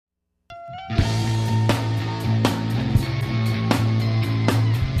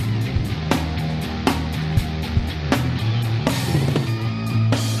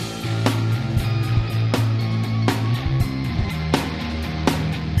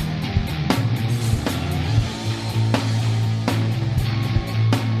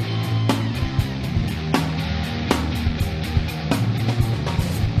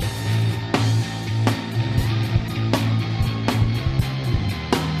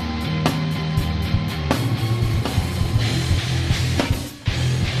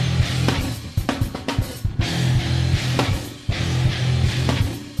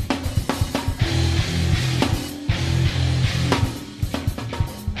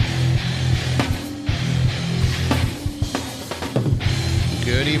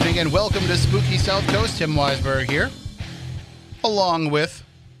Good evening and welcome to Spooky South Coast. Tim Weisberg here, along with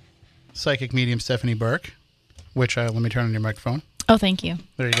psychic medium Stephanie Burke, which let me turn on your microphone. Oh, thank you.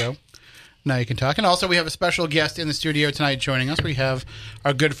 There you go. Now you can talk. And also we have a special guest in the studio tonight joining us. We have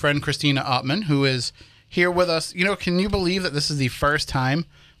our good friend Christina Ottman, who is here with us. You know, can you believe that this is the first time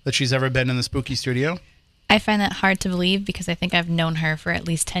that she's ever been in the Spooky Studio? I find that hard to believe because I think I've known her for at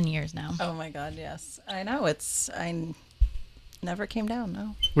least 10 years now. Oh my God, yes. I know. I never came down,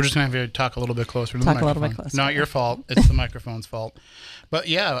 no. We're just going to have you talk a little bit closer to the microphone. Talk a little bit closer. Not your fault. It's the microphone's fault. But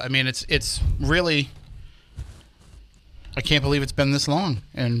yeah, I mean, it's really, I can't believe it's been this long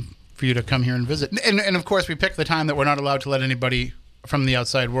and for you to come here and visit. And of course, we picked the time that we're not allowed to let anybody from the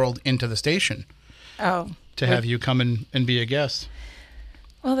outside world into the station. Oh. To have you come and be a guest.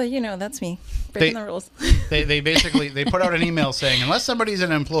 Well, that's me. Breaking the rules. They basically, they put out an email saying, unless somebody's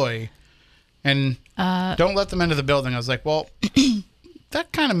an employee, and don't let them into the building. I was like, well,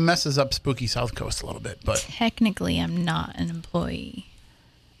 that kind of messes up Spooky South Coast a little bit. But technically, I'm not an employee.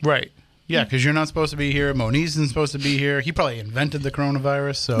 Right. Yeah, because you're not supposed to be here. Moniz isn't supposed to be here. He probably invented the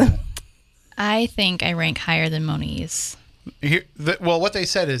coronavirus, so. I think I rank higher than Moniz. Well, what they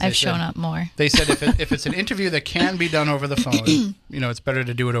said is I've shown up more. They said if it's an interview that can be done over the phone, it's better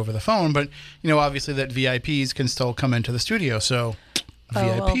to do it over the phone. But obviously that VIPs can still come into the studio. So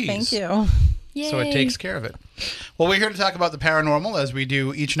VIPs. Well, thank you. Yay. So it takes care of it. Well, we're here to talk about the paranormal as we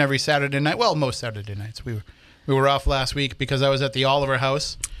do each and every Saturday night. Well, most Saturday nights. We were off last week because I was at the Oliver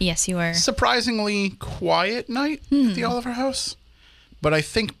House. Yes, you were. Surprisingly quiet night at the Oliver House. But I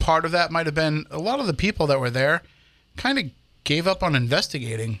think part of that might have been a lot of the people that were there kind of gave up on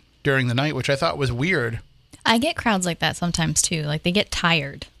investigating during the night, which I thought was weird. I get crowds like that sometimes too. Like they get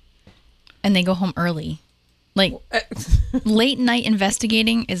tired and they go home early. Like late night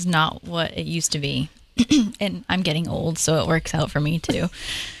investigating is not what it used to be. And I'm getting old, so it works out for me too.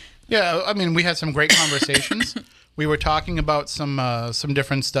 Yeah, I mean, we had some great conversations. We were talking about some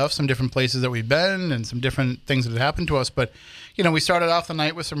different stuff, some different places that we've been and some different things that had happened to us. But, we started off the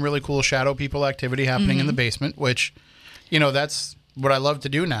night with some really cool shadow people activity happening in the basement, which, that's what I love to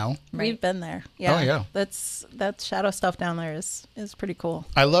do now. We've been there. Yeah. Oh, yeah. That shadow stuff down there is pretty cool.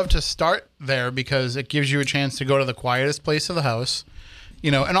 I love to start there because it gives you a chance to go to the quietest place of the house.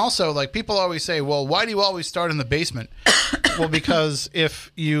 And also, like, people always say, well, why do you always start in the basement? Well, because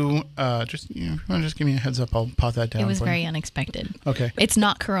if you just give me a heads up, I'll pot that down. It was very unexpected. Okay. It's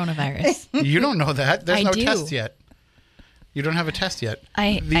not coronavirus. You don't know that. There's no do. test yet. You don't have a test yet.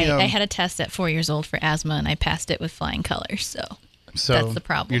 I had a test at 4 years old for asthma, and I passed it with flying colors, so that's the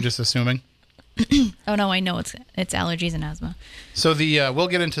problem. You're just assuming? Oh, no, I know it's allergies and asthma. So we'll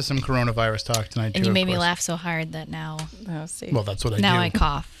get into some coronavirus talk tonight, too. And you made me laugh so hard that now... Oh, see. Well, that's what I do. Now I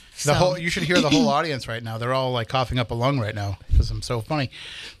cough. You should hear the whole audience right now. They're all like coughing up a lung right now because I'm so funny.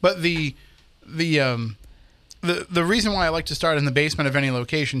 But the reason why I like to start in the basement of any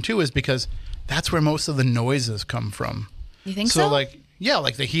location, too, is because that's where most of the noises come from. You think so? So,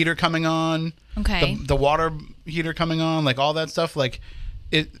 like the heater coming on. Okay. The water heater coming on, like all that stuff. Like,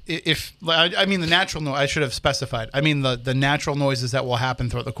 I mean the natural noise, I should have specified. I mean the natural noises that will happen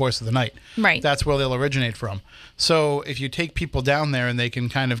throughout the course of the night. Right. That's where they'll originate from. So if you take people down there and they can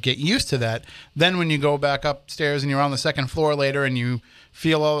kind of get used to that, then when you go back upstairs and you're on the second floor later and you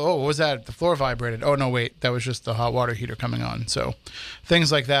feel, oh, what was that? The floor vibrated. Oh, no, wait, that was just the hot water heater coming on. So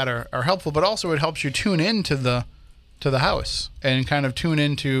things like that are helpful, but also it helps you tune into the house and kind of tune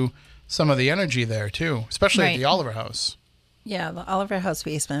into some of the energy there too, especially at the Oliver House. Yeah, the Oliver House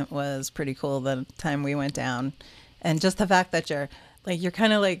basement was pretty cool the time we went down. And just the fact that you're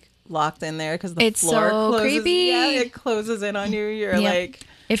kind of like locked in there because the floor so closes. Creepy. Yeah, it closes in on you. You're like...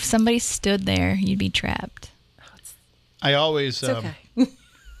 If somebody stood there, you'd be trapped. I always... It's okay.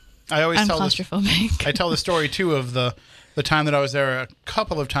 I'm claustrophobic. I tell the story, too, of the time that I was there a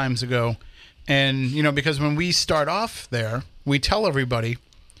couple of times ago. And, because when we start off there, we tell everybody,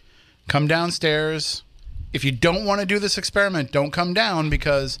 come downstairs. If you don't want to do this experiment, don't come down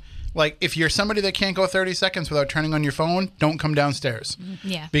because, like, if you're somebody that can't go 30 seconds without turning on your phone, don't come downstairs.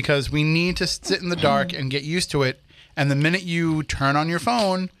 Yeah. Because we need to sit in the dark and get used to it. And the minute you turn on your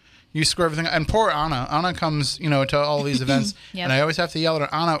phone, you screw everything. And poor Anna. Anna comes, to all these events. Yep. And I always have to yell at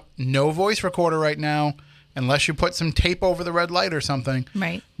her, Anna, no voice recorder right now unless you put some tape over the red light or something.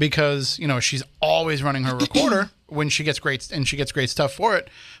 Right. Because, she's always running her recorder when she gets great stuff for it.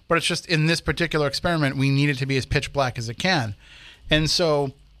 But it's just in this particular experiment, we need it to be as pitch black as it can. And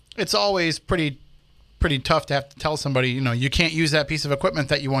so it's always pretty tough to have to tell somebody, you can't use that piece of equipment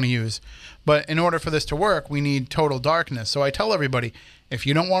that you want to use. But in order for this to work, we need total darkness. So I tell everybody, if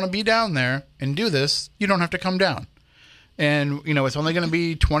you don't want to be down there and do this, you don't have to come down. And, it's only going to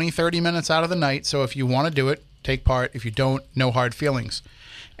be 20, 30 minutes out of the night. So if you want to do it, take part. If you don't, no hard feelings.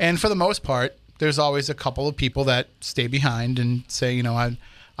 And for the most part, there's always a couple of people that stay behind and say, I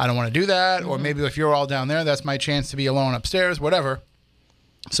don't want to do that. Or maybe if you're all down there, that's my chance to be alone upstairs, whatever.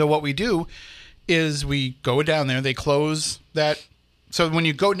 So what we do is we go down there. They close that. So when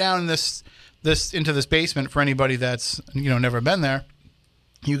you go down this into this basement, for anybody that's, never been there,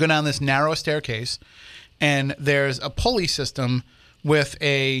 you go down this narrow staircase. And there's a pulley system with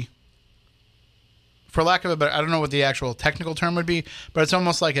for lack of a better, I don't know what the actual technical term would be, but it's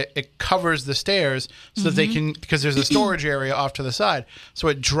almost like it covers the stairs so that they can, because there's a storage area off to the side. So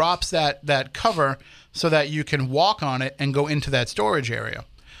it drops that cover so that you can walk on it and go into that storage area.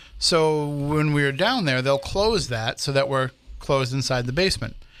 So when we're down there, they'll close that so that we're closed inside the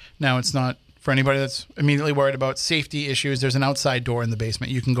basement. Now, it's not, for anybody that's immediately worried about safety issues, there's an outside door in the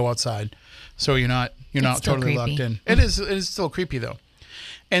basement. You can go outside. So you're not totally locked in. It is still creepy though.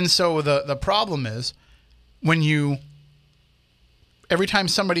 And so the problem is every time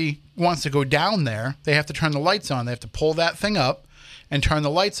somebody wants to go down there, they have to turn the lights on. They have to pull that thing up and turn the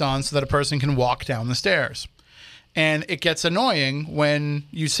lights on so that a person can walk down the stairs. And it gets annoying when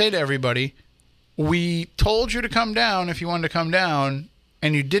you say to everybody, we told you to come down if you wanted to come down,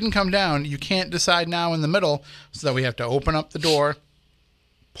 and you didn't come down. You can't decide now in the middle, so that we have to open up the door,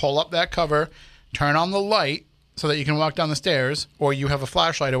 pull up that cover, turn on the light so that you can walk down the stairs, or you have a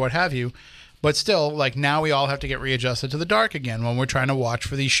flashlight or what have you. But still, now we all have to get readjusted to the dark again when we're trying to watch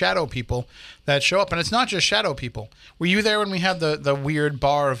for these shadow people that show up. And it's not just shadow people. Were you there when we had the weird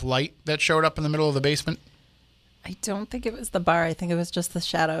bar of light that showed up in the middle of the basement? I don't think it was the bar. I think it was just the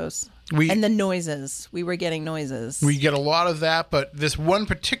shadows and the noises. We were getting noises. We get a lot of that, but this one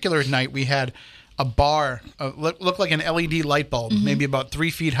particular night we had a bar, looked like an LED light bulb, maybe about 3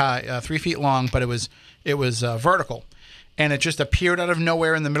 feet high, 3 feet long, but it was vertical. And it just appeared out of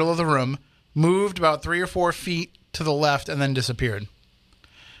nowhere in the middle of the room, moved about 3 or 4 feet to the left, and then disappeared.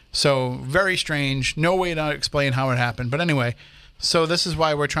 So very strange. No way to explain how it happened. But anyway, so this is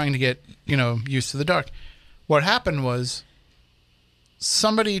why we're trying to get, used to the dark. What happened was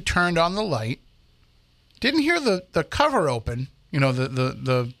somebody turned on the light, didn't hear the cover open,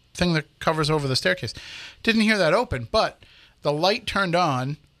 the thing that covers over the staircase. Didn't hear that open, but the light turned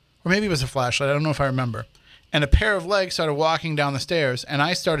on, or maybe it was a flashlight. I don't know if I remember. And a pair of legs started walking down the stairs, and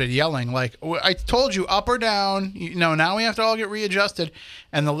I started yelling, I told you, up or down. Now we have to all get readjusted.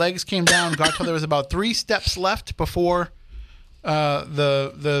 And the legs came down, got till there was about 3 steps left before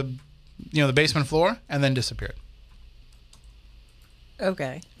the basement floor, and then disappeared.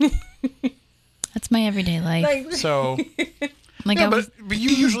 Okay. That's my everyday life. So, but you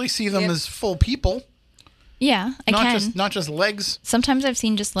usually see them as full people. Yeah, Not just legs. Sometimes I've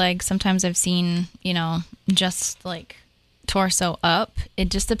seen just legs. Sometimes I've seen, just torso up. It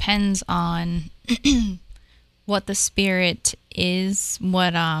just depends on what the spirit is,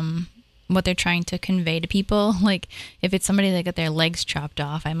 what they're trying to convey to people. Like if it's somebody that got their legs chopped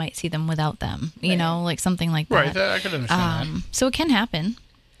off, I might see them without them, something like that. Right, I could understand that. So it can happen.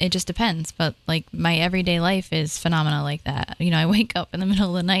 It just depends. But my everyday life is phenomena like that. I wake up in the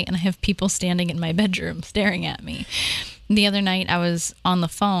middle of the night and I have people standing in my bedroom staring at me. The other night I was on the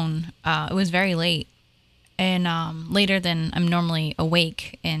phone. It was very late and later than I'm normally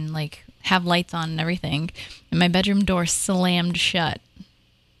awake and have lights on and everything. And my bedroom door slammed shut.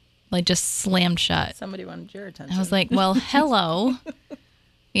 Just slammed shut. Somebody wanted your attention. I was like, well, hello.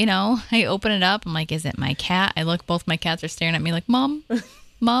 I open it up. I'm like, is it my cat? I look, both my cats are staring at me like, Mom.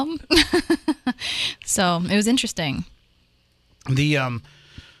 So it was interesting. The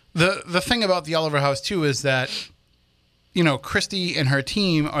thing about the Oliver House too is that, Christy and her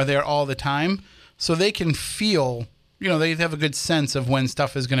team are there all the time. So they can feel, they have a good sense of when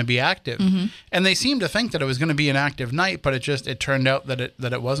stuff is going to be active. Mm-hmm. And they seem to think that it was going to be an active night, but it turned out that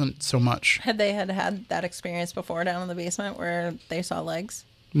it wasn't so much. Had they had that experience before down in the basement where they saw legs?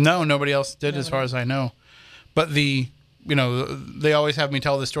 No, nobody else did as far as I know. But they always have me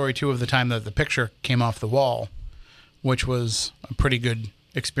tell the story too of the time that the picture came off the wall, which was a pretty good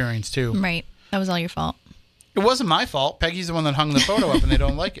experience too. Right. That was all your fault. It wasn't my fault. Peggy's the one that hung the photo up and they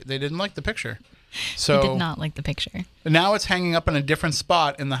don't like it. They didn't like the picture. So I did not like the picture. Now it's hanging up in a different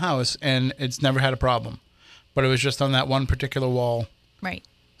spot in the house, and it's never had a problem. But it was just on that one particular wall. Right.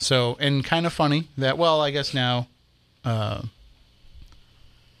 So, and kind of funny that, I guess now I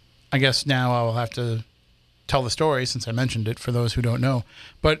will have to tell the story since I mentioned it for those who don't know.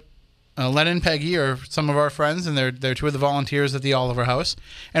 But Len and Peggy are some of our friends, and they're two of the volunteers at the Oliver House.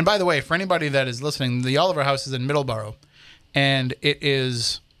 And by the way, for anybody that is listening, the Oliver House is in Middleborough, and it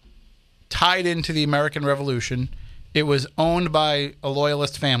is tied into the American Revolution, It was owned by a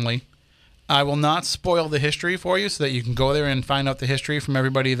loyalist family. I will not spoil the history for you so that you can go there and find out the history from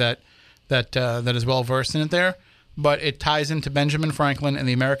everybody that is well versed in it there. But it ties into Benjamin Franklin and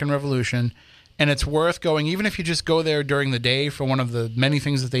the American Revolution, and it's worth going, even if you just go there during the day for one of the many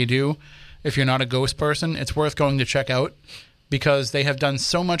things that they do. If you're not a ghost person, it's worth going to check out because they have done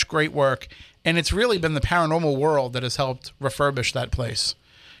so much great work, and it's really been the paranormal world that has helped refurbish that place.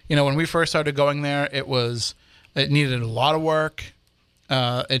 You know, when we first started going there, it needed a lot of work.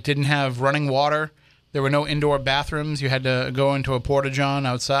 It didn't have running water. There were no indoor bathrooms. You had to go into a porta-john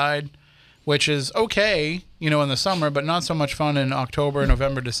outside, which is okay, in the summer, but not so much fun in October,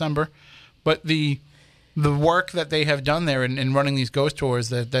 November, December. But the work that they have done there in running these ghost tours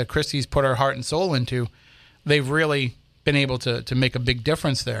that Christy's put her heart and soul into, they've really been able to make a big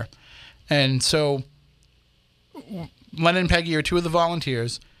difference there. And so Len and Peggy are two of the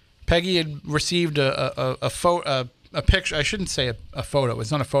volunteers. Peggy had received a picture. I shouldn't say a photo.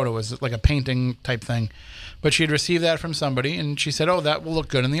 It's not a photo. It's like a painting type thing. But she had received that from somebody, and she said, "Oh, that will look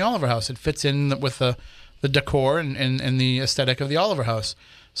good in the Oliver House. It fits in with the decor and the aesthetic of the Oliver House."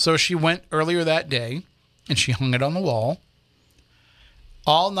 So she went earlier that day, and she hung it on the wall.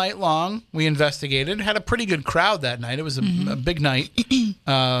 All night long, we investigated. Had a pretty good crowd that night. It was a big night.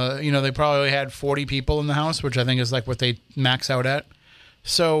 They probably had 40 people in the house, which I think is like what they max out at.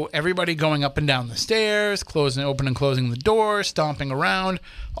 So everybody going up and down the stairs, opening and closing the door, stomping around,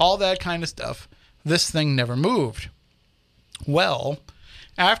 all that kind of stuff. This thing never moved. Well,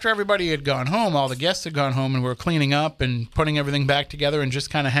 after everybody had gone home, all the guests had gone home and were cleaning up and putting everything back together and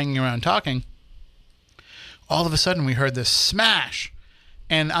just kind of hanging around talking, all of a sudden we heard this smash.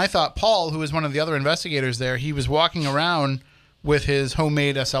 And I thought Paul, who was one of the other investigators there, he was walking around with his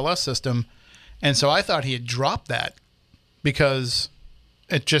homemade SLS system. And so I thought he had dropped that because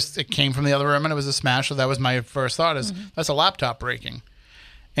it came from the other room and it was a smash. So that was my first thought is that's a laptop breaking.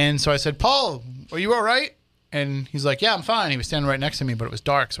 And so I said, "Paul, are you all right?" And he's like, "Yeah, I'm fine." He was standing right next to me, but it was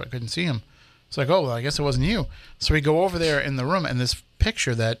dark, so I couldn't see him. It's like, "Oh, well, I guess it wasn't you." So we go over there in the room, and this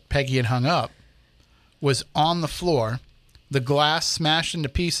picture that Peggy had hung up was on the floor, the glass smashed into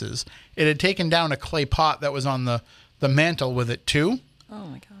pieces. It had taken down a clay pot that was on the mantle with it, too. Oh,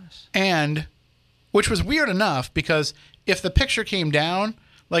 my gosh. And, which was weird enough, because if the picture came down,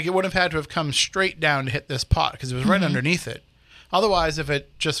 like it would have had to have come straight down to hit this pot, because it was right underneath it. Otherwise, if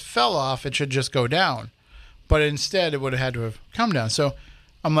it just fell off, it should just go down. But instead, it would have had to have come down. So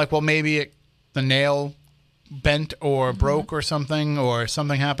I'm like, well, maybe the nail bent or broke or something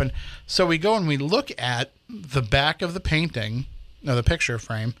happened. So we go and we look at the back of the painting, the picture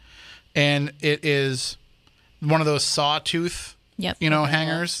frame, and it is one of those sawtooth,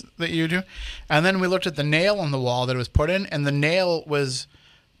 hangers that you do. And then we looked at the nail on the wall that it was put in, and the nail was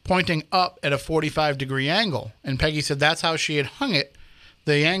pointing up at a 45-degree angle. And Peggy said that's how she had hung it.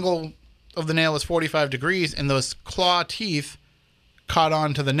 The angle of the nail is 45 degrees, and those claw teeth caught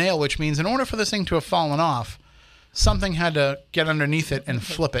onto the nail, which means in order for this thing to have fallen off, something had to get underneath it and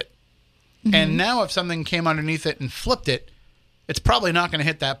flip it. And now if something came underneath it and flipped it, it's probably not going to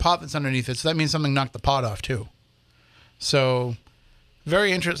hit that pot that's underneath it. So that means something knocked the pot off too. So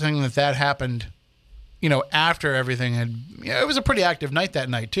very interesting that happened, after everything had, it was a pretty active night that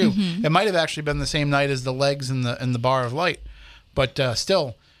night too. It might have actually been the same night as the legs and the bar of light, but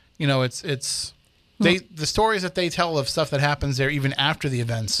still, it's the stories that they tell of stuff that happens there even after the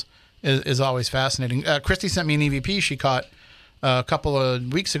events is always fascinating. Christy sent me an EVP she caught a couple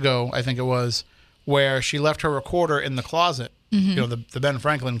of weeks ago, I think it was, where she left her recorder in the closet, the Ben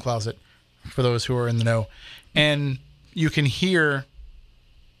Franklin closet, for those who are in the know, and you can hear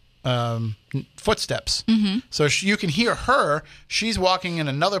footsteps. So you can hear her. She's walking in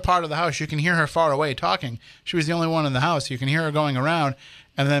another part of the house. You can hear her far away talking. She was the only one in the house. You can hear her going around,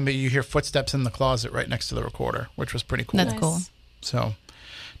 and then you hear footsteps in the closet right next to the recorder, which was pretty cool. That's cool. So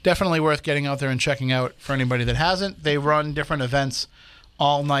definitely worth getting out there and checking out for anybody that hasn't. They run different events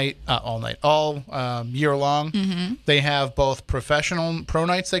all year long. They have both pro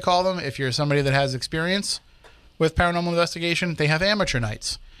nights, they call them. If you're somebody that has experience with paranormal investigation, they have amateur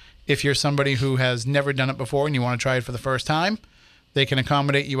nights. If you're somebody who has never done it before and you want to try it for the first time, they can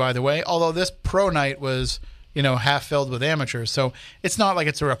accommodate you either way. Although this pro night was, half filled with amateurs. So it's not like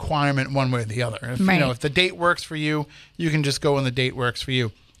it's a requirement one way or the other. If the date works for you, you can just go when the date works for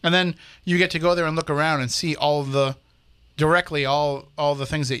you. And then you get to go there and look around and see all the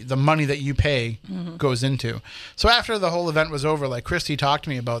things that the money that you pay goes into. So after the whole event was over, like Christy talked to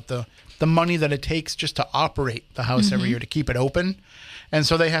me about the money that it takes just to operate the house every year, to keep it open. And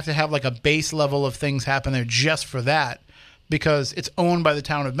so they have to have like a base level of things happen there just for that. because it's owned by the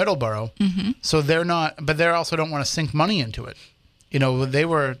town of Middleborough. Mm-hmm. So they're not, but they also don't want to sink money into it. You know, they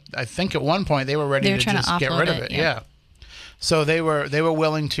were, I think at one point they were ready to just get rid of it. Yeah. So they were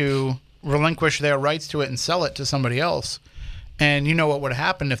willing to relinquish their rights to it and sell it to somebody else. And you know what would have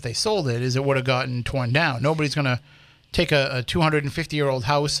happened if they sold it is it would have gotten torn down. Nobody's going to take a 250-year-old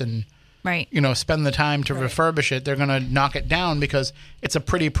house and, right, you know, spend the time to refurbish it. They're going to knock it down because it's a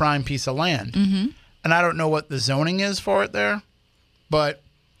pretty prime piece of land. Mm-hmm. And I don't know what the zoning is for it there, but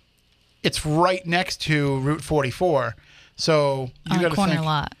it's right next to Route 44. So you got to corner think,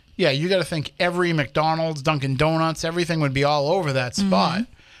 lot. yeah, you got to think every McDonald's, Dunkin' Donuts, everything would be all over that spot,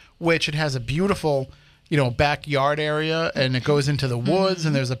 which it has a beautiful, you know, backyard area, and it goes into the woods,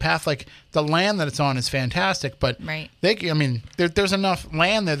 and there's a path. Like the land that it's on is fantastic, but there's enough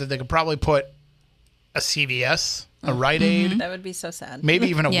land there that they could probably put a CVS, a Rite Aid, That would be so sad. maybe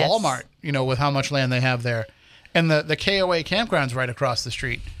even a Yes. Walmart, you know, with how much land they have there. And the KOA campground's right across the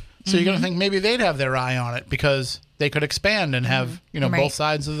street. So you're going to think maybe they'd have their eye on it because they could expand and have, you know, both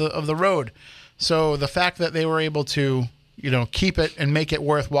sides of the road. So the fact that they were able to, you know, keep it and make it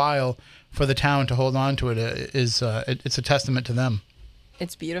worthwhile for the town to hold on to it is it's a testament to them.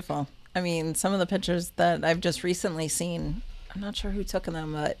 It's beautiful. I mean, some of the pictures that I've just recently seen, I'm not sure who took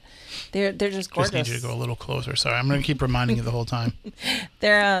them, but they're just gorgeous. Just need you to go a little closer. Sorry, I'm going to keep reminding you the whole time.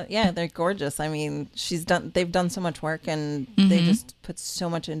 They're gorgeous. I mean, they've done so much work, and they just put so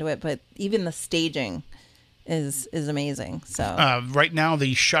much into it. But even the staging is amazing. So right now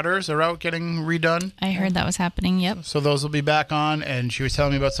the shutters are out getting redone. I heard that was happening. Yep. So those will be back on, and she was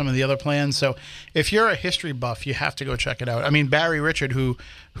telling me about some of the other plans. So if you're a history buff, you have to go check it out. I mean, Barry Richard, who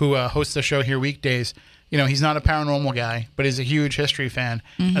hosts the show here weekdays, you know, he's not a paranormal guy, but he's a huge history fan.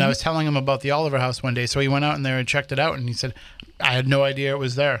 And I was telling him about the Oliver House one day, so he went out in there and checked it out, and he said, I had no idea it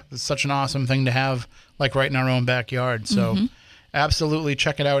was there. It's such an awesome thing to have, like right in our own backyard. So absolutely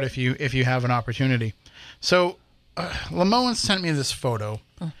check it out if you have an opportunity. So Lamone sent me this photo.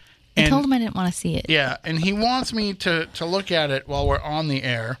 I told him I didn't want to see it. Yeah, and he wants me to look at it while we're on the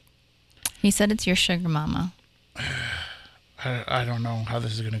air. He said it's your sugar mama. I don't know how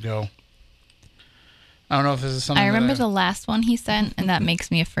this is going to go. I don't know if this is something I remember the last one he sent, and that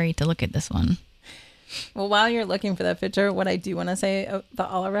makes me afraid to look at this one. Well, while you're looking for that picture, what I do want to say of the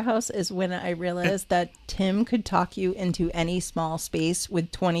Oliver House is when I realized that Tim could talk you into any small space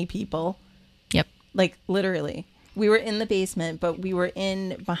with 20 people. Yep. Like, literally. We were in the basement, but we were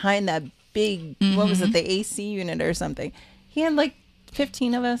in behind that big, what was it, the AC unit or something. He had like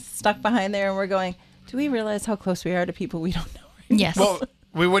 15 of us stuck behind there, and we're going, do we realize how close we are to people we don't know? Yes. Well,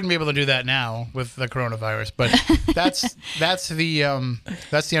 we wouldn't be able to do that now with the coronavirus, but that's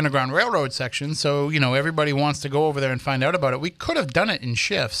the Underground Railroad section. So, you know, everybody wants to go over there and find out about it. We could have done it in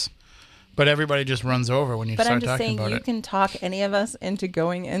shifts, but everybody just runs over when you start talking about it. But I'm just saying, you can talk any of us into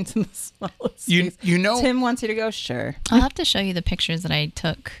going into the smallest space. You know, Tim wants you to go, sure. I'll have to show you the pictures that I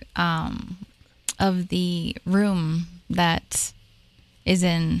took of the room that is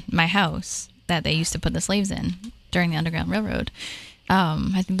in my house that they used to put the slaves in during the Underground Railroad.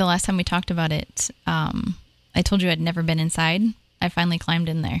 I think the last time we talked about it, I told you I'd never been inside. I finally climbed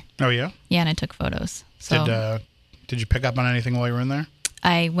in there. Oh, yeah? Yeah, and I took photos. So did you pick up on anything while you were in there?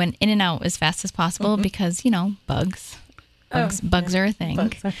 I went in and out as fast as possible because, you know, bugs. Bugs are a thing.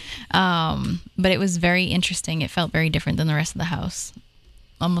 But it was very interesting. It felt very different than the rest of the house.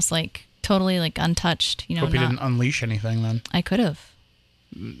 Almost like totally like untouched. You know, Hope you didn't unleash anything then. I could have.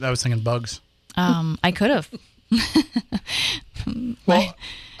 I was thinking bugs. I could have. Well,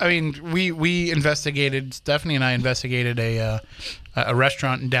 I mean, we investigated. Stephanie and I investigated a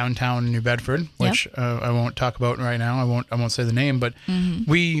restaurant in downtown New Bedford, which I won't talk about right now. I won't say the name, but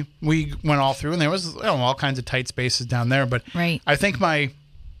we went all through, and there was all kinds of tight spaces down there. But I think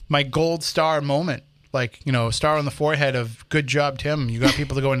my gold star moment, like star on the forehead of good job, Tim. You got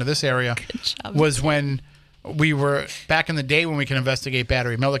people to go into this area. Good job, was Tim. when we were back in the day when we can investigate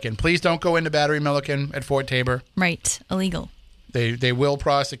Battery Milliken. Please don't go into Battery Milliken at Fort Tabor. Right, illegal. They will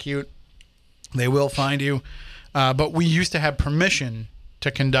prosecute. They will find you. But we used to have permission to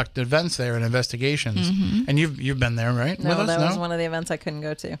conduct events there and investigations. And you've been there, right? No, with us? that was one of the events I couldn't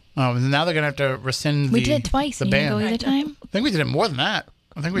go to. Oh, now they're going to have to rescind We did it twice. the And ban. you didn't go either time? I think we did it more than that.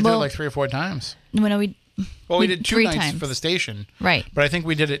 I think we did it like 3 or 4 times. No, We did 2 3 nights times for the station. Right. But I think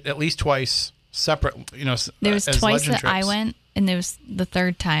we did it at least twice separate, There was as twice legend that I trips. went, and there was the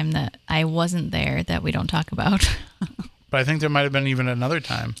third time that I wasn't there that we don't talk about. But I think there might have been even another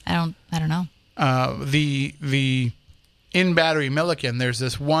time. I don't know. The in Battery Milliken, there's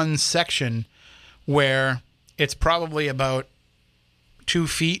this one section where it's probably about 2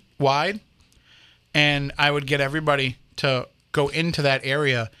 feet wide, and I would get everybody to go into that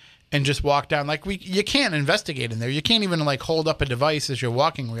area and just walk down. Like you can't investigate in there. You can't even like hold up a device as you're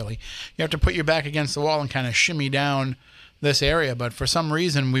walking. Really, you have to put your back against the wall and kind of shimmy down this area. But for some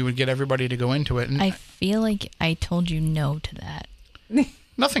reason, we would get everybody to go into it. And I feel like I told you no to that.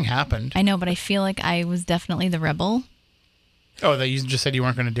 nothing happened. I know, but I feel like I was definitely the rebel. Oh, that you just said you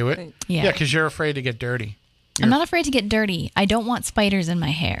weren't going to do it? Yeah, because you're afraid to get dirty. I'm not afraid to get dirty. I don't want spiders in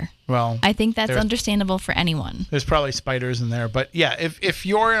my hair. Well, I think that's understandable for anyone. There's probably spiders in there. But yeah, if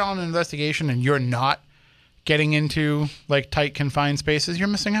you're on an investigation and you're not getting into like tight confined spaces, you're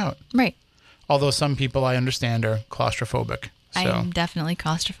missing out. Right. Although some people I understand are claustrophobic. So. I'm definitely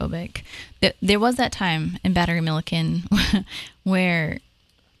claustrophobic. There was that time in Battery Milliken where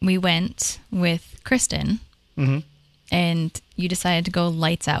we went with Kristen and you decided to go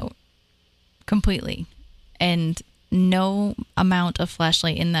lights out completely. And no amount of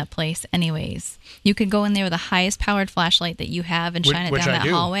flashlight in that place anyways. You could go in there with the highest powered flashlight that you have and shine it down that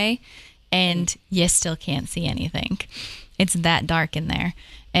hallway, and you still can't see anything. It's that dark in there.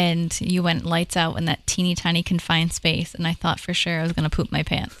 And you went lights out in that teeny tiny confined space, and I thought for sure I was going to poop my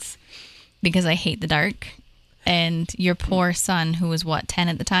pants because I hate the dark. And your poor son, who was, 10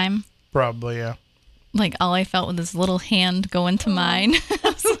 at the time? Probably, yeah. Like, all I felt was this little hand go into mine. I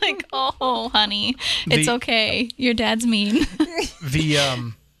was like, oh, honey, it's okay. Your dad's mean.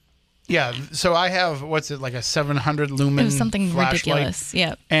 Yeah, so I have, like a 700 lumen It was something flashlight. ridiculous,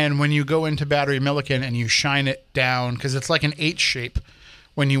 yep. And when you go into Battery Milliken and you shine it down, because it's like an H shape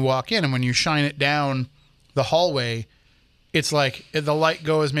when you walk in, and when you shine it down the hallway, it's like the light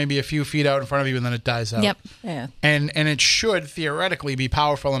goes maybe a few feet out in front of you and then it dies out. Yep. Yeah. And it should theoretically be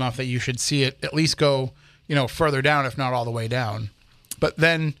powerful enough that you should see it at least go, further down, if not all the way down. But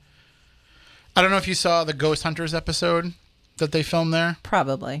then, I don't know if you saw the Ghost Hunters episode that they filmed there.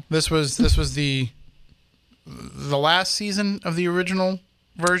 Probably. This was the last season of the original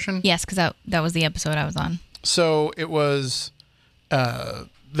version. Yes, because that was the episode I was on. So it was,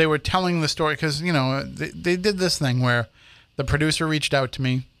 they were telling the story because, they did this thing where the producer reached out to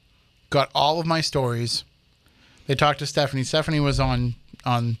me, got all of my stories. They talked to Stephanie. Stephanie was on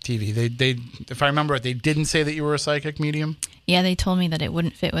TV. They if I remember it, they didn't say that you were a psychic medium. Yeah, they told me that it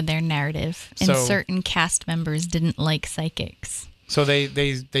wouldn't fit with their narrative, and certain cast members didn't like psychics. So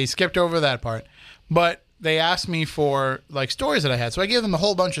they skipped over that part, but they asked me for like stories that I had. So I gave them a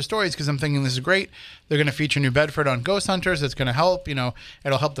whole bunch of stories because I'm thinking this is great. They're going to feature New Bedford on Ghost Hunters. It's going to help. It'll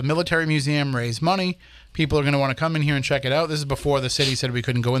help the military museum raise money. People are going to want to come in here and check it out. This is before the city said we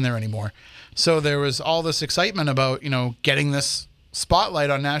couldn't go in there anymore. So there was all this excitement about getting this spotlight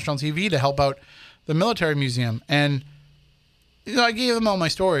on national TV to help out the military museum. And I gave them all my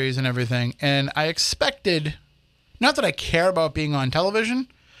stories and everything. And I expected, not that I care about being on television,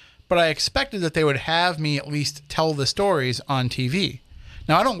 but I expected that they would have me at least tell the stories on TV.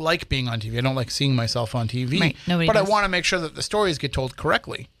 Now, I don't like being on TV. I don't like seeing myself on TV. Right. Nobody but does. I want to make sure that the stories get told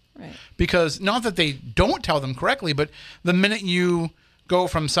correctly. Right. Because not that they don't tell them correctly, but the minute you go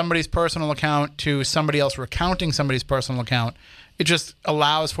from somebody's personal account to somebody else recounting somebody's personal account, it just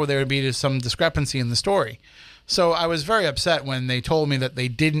allows for there to be some discrepancy in the story. So I was very upset when they told me that they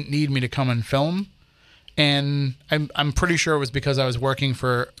didn't need me to come and film. And I'm pretty sure it was because I was working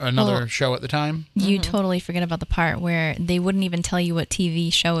for another show at the time. You totally forget about the part where they wouldn't even tell you what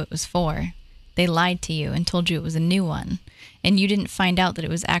TV show it was for. They lied to you and told you it was a new one. And you didn't find out that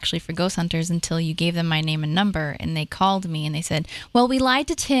it was actually for Ghost Hunters until you gave them my name and number. And they called me and they said, well, we lied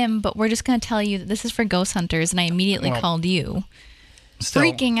to Tim, but we're just going to tell you that this is for Ghost Hunters. And I immediately called you. Still,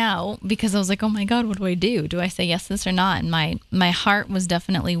 freaking out because I was like, oh my God, what do I do? Do I say yes to this or not? And my heart was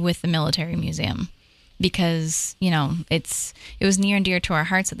definitely with the military museum because, it was near and dear to our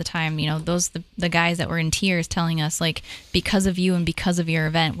hearts at the time. The guys that were in tears telling us, like, because of you and because of your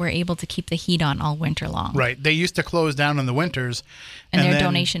event, we're able to keep the heat on all winter long. Right. They used to close down in the winters. And they're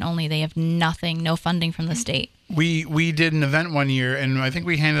donation only. They have nothing, no funding from the state. We did an event one year, and I think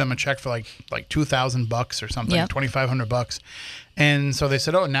we handed them a check for like $2,000 or something, Yep. $2,500. And so they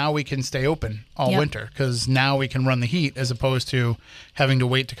said, oh, now we can stay open all Yep. winter because now we can run the heat as opposed to having to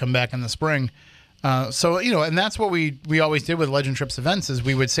wait to come back in the spring. And that's what we always did with Legend Trips events is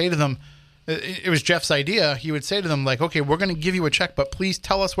we would say to them, it was Jeff's idea. He would say to them, like, okay, we're going to give you a check, but please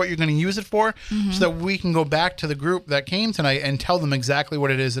tell us what you're going to use it for so that we can go back to the group that came tonight and tell them exactly what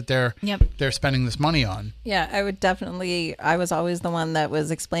it is that they're spending this money on. Yeah, I was always the one that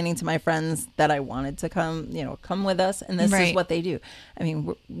was explaining to my friends that I wanted to come with us. And this is what they do. I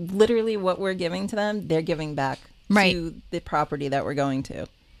mean, literally what we're giving to them, they're giving back to the property that we're going to.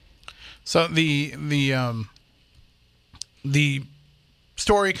 So the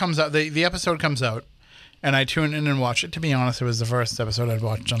story comes out, the episode comes out, and I tuned in and watched it. To be honest, it was the first episode I'd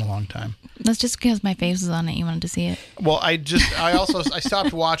watched in a long time. That's just because my face was on it. You wanted to see it. Well, I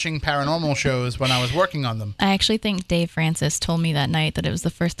stopped watching paranormal shows when I was working on them. I actually think Dave Francis told me that night that it was the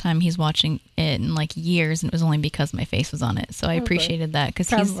first time he's watching it in like years, and it was only because my face was on it. So I appreciated that because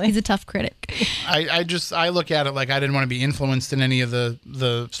he's a tough critic. I look at it like I didn't want to be influenced in any of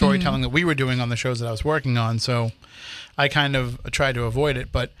the storytelling that we were doing on the shows that I was working on. So I kind of tried to avoid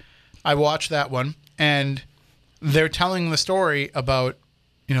it. But I watched that one, and they're telling the story about,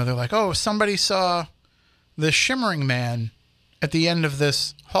 they're like, oh, somebody saw the shimmering man at the end of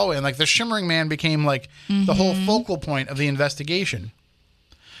this hallway. And like the shimmering man became like the whole focal point of the investigation.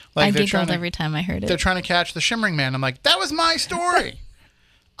 Like I giggled every time I heard it. They're trying to catch the shimmering man. I'm like, that was my story.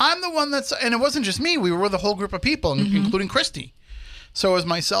 I'm the one and it wasn't just me. We were with a whole group of people, including Christy. So it was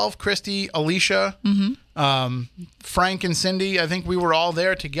myself, Christy, Alicia, Frank and Cindy. I think we were all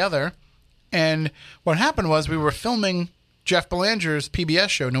there together. And what happened was we were filming Jeff Belanger's PBS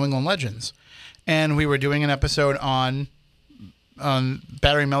show, New England Legends. And we were doing an episode on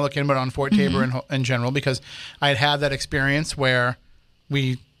Battery Milliken, but on Fort Taber in general, because I had that experience where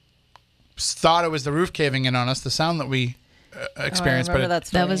we thought it was the roof caving in on us, the sound that we experienced, but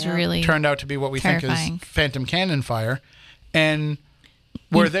that was really turned out to be what we terrifying. Think is phantom cannon fire. And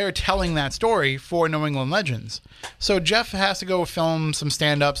we're there telling that story for New England Legends. So Jeff has to go film some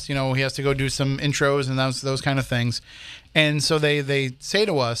stand-ups. He has to go do some intros and those kind of things. And so they say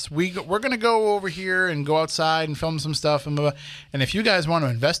to us, we're going to go over here and go outside and film some stuff. And if you guys want to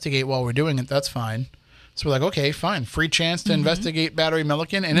investigate while we're doing it, that's fine. So we're like, okay, fine. Free chance to investigate Battery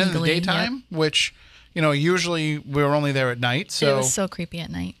Milliken. And in the daytime, which, usually we were only there at night. So it was so creepy at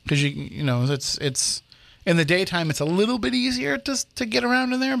night. Because, it's in the daytime, it's a little bit easier to get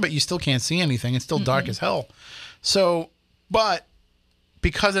around in there, but you still can't see anything. It's still dark as hell. So, but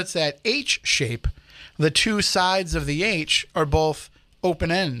because it's that H shape, the two sides of the H are both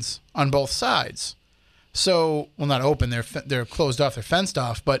open ends on both sides. So, well, not open, they're closed off, they're fenced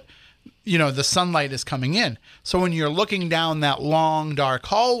off, but the sunlight is coming in. So when you're looking down that long, dark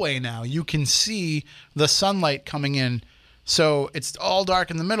hallway now, you can see the sunlight coming in. So it's all dark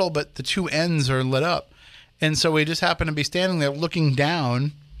in the middle, but the two ends are lit up. And so we just happen to be standing there looking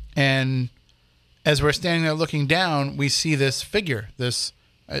down, and as we're standing there looking down, we see this figure.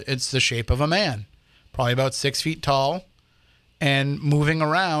 It's the shape of a man, probably about 6 feet tall, and moving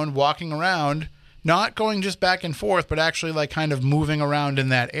around, walking around, not going just back and forth, but actually like kind of moving around in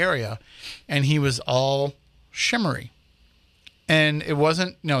that area. And he was all shimmery. And it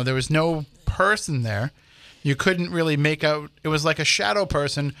wasn't, there was no person there. You couldn't really make out, it was like a shadow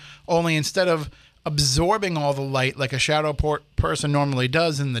person, only instead of absorbing all the light like a shadow person normally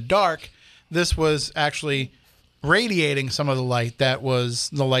does in the dark, this was actually radiating some of the light that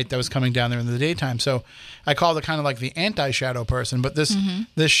was coming down there in the daytime. So I called it kind of like the anti-shadow person. But this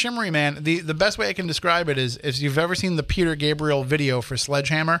shimmery man, the best way I can describe it is if you've ever seen the Peter Gabriel video for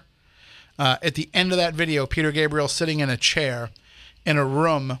Sledgehammer, at the end of that video, Peter Gabriel's sitting in a chair in a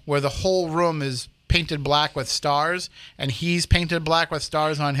room where the whole room is painted black with stars, and he's painted black with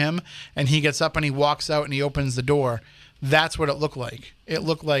stars on him, and he gets up and he walks out and he opens the door. That's what it looked like. It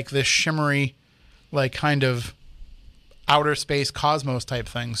looked like this shimmery, like kind of outer space cosmos type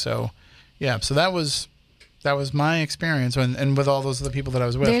thing. So yeah, so that was my experience, and with all those other people that I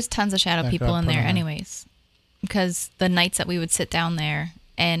was with. There's tons of shadow people in there anyways, because the nights that we would sit down there,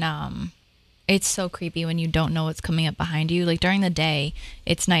 and it's so creepy when you don't know what's coming up behind you. Like during the day,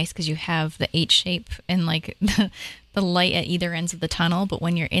 it's nice because you have the H shape and like the light at either ends of the tunnel. But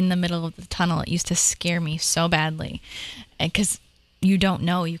when you're in the middle of the tunnel, it used to scare me so badly because you don't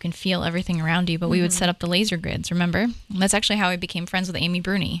know. You can feel everything around you. But we would set up the laser grids, remember? And that's actually how I became friends with Amy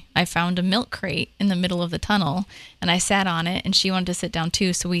Bruni. I found a milk crate in the middle of the tunnel, and I sat on it, and she wanted to sit down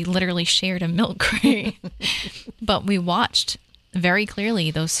too. So we literally shared a milk crate. But we watched very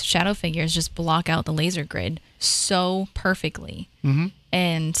clearly those shadow figures just block out the laser grid so perfectly.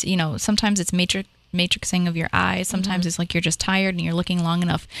 And sometimes it's matrixing of your eyes, sometimes it's like you're just tired and you're looking long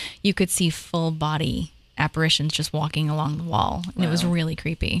enough, you could see full body apparitions just walking along the wall, and it was really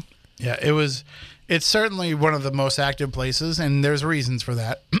creepy. Yeah, it's certainly one of the most active places, and there's reasons for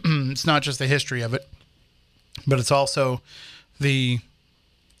that. It's not just the history of it, but it's also the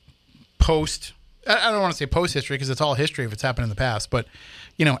I don't want to say post-history because it's all history if it's happened in the past. But,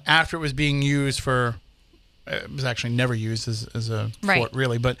 after it was being used it was actually never used as a fort,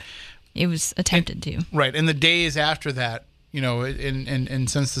 really. But it was attempted to. Right. In the days after that, and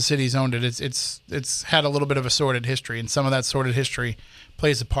since the city's owned it, it's had a little bit of a sordid history. And some of that sordid history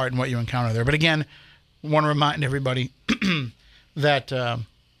plays a part in what you encounter there. But again, I want to remind everybody that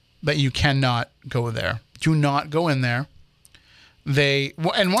you cannot go there do not go in there.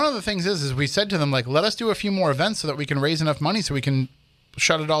 And one of the things is we said to them, like, let us do a few more events so that we can raise enough money so we can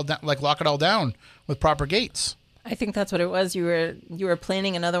shut it all down, like lock it all down with proper gates. I think that's what it was. You were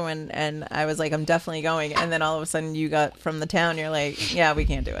planning another one, and I was like, I'm definitely going. And then all of a sudden, you got from the town. You're like, yeah, we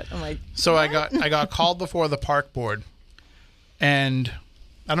can't do it. I'm like, so what? I got called before the park board, and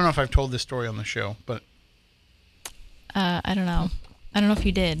I don't know if I've told this story on the show, but I don't know. I don't know if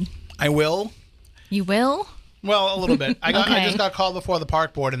you did. I will. You will? Well, a little bit. I Okay. just got called before the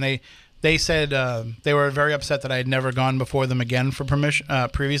park board, and they said they were very upset that I had never gone before them again for permission,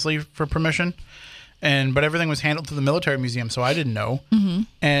 previously for permission, but everything was handled to the military museum, so I didn't know,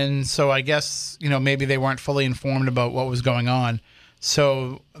 and so I guess maybe they weren't fully informed about what was going on.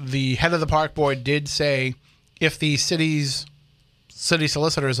 So the head of the park board did say if the city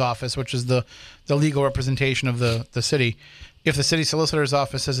solicitor's office, which is the legal representation of the city, if the city solicitor's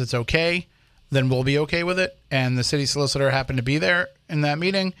office says it's okay, then we'll be okay with it. And the city solicitor happened to be there in that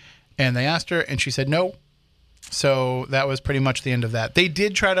meeting, and they asked her, and she said no. So that was pretty much the end of that. They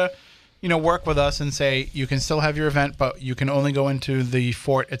did try to, work with us and say, you can still have your event, but you can only go into the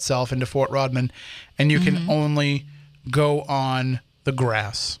fort itself, into Fort Rodman, and you can only go on the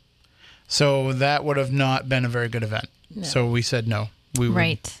grass. So that would have not been a very good event. No. So we said no. We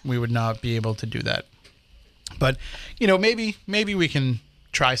would not be able to do that. But, maybe we can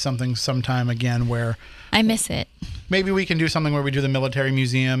try something sometime again where I miss it. Maybe we can do something where we do the military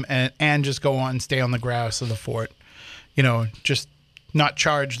museum and just go on and stay on the grass of the fort. Just not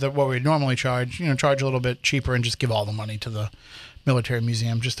charge what we normally charge, charge a little bit cheaper and just give all the money to the military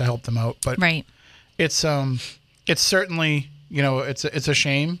museum just to help them out. But it's certainly, it's a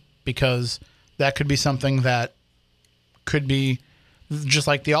shame because that could be something that could be just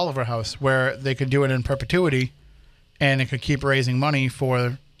like the Oliver House where they could do it in perpetuity and it could keep raising money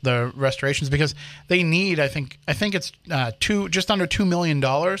for the restorations because they need, I think it's just under $2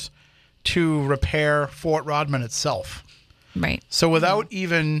 million to repair Fort Rodman itself. Right. So without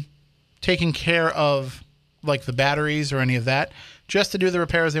even taking care of like the batteries or any of that, just to do the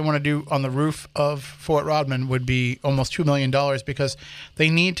repairs they want to do on the roof of Fort Rodman would be almost $2 million because they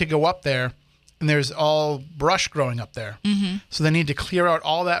need to go up there and there's all brush growing up there. So they need to clear out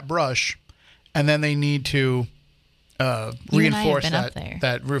all that brush and then they need to reinforce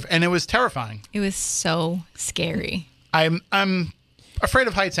that roof. And it was terrifying. It was so scary. I'm afraid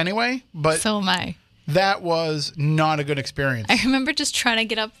of heights anyway, but so am I. That was not a good experience. I remember just trying to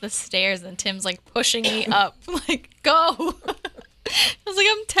get up the stairs and Tim's like pushing me up, like, go. I was like,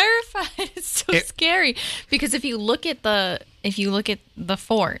 I'm terrified. It's so scary. Because if you look at the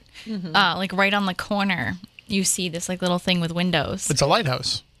fort, like right on the corner, you see this like little thing with windows. It's a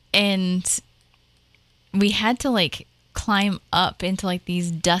lighthouse. And we had to like climb up into like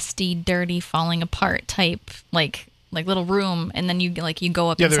these dusty, dirty, falling apart type like little room, and then you go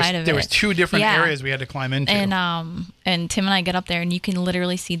up inside of it. There was two different areas we had to climb into. And Tim and I get up there, and you can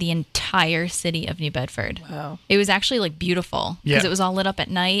literally see the entire city of New Bedford. Wow. It was actually like beautiful because it was all lit up at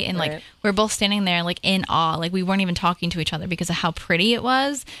night, and like we were both standing there like in awe, like we weren't even talking to each other because of how pretty it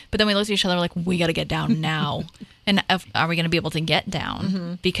was. But then we looked at each other like, we got to get down now, and are we going to be able to get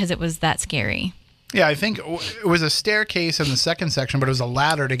down because it was that scary. Yeah, I think it was a staircase in the second section, but it was a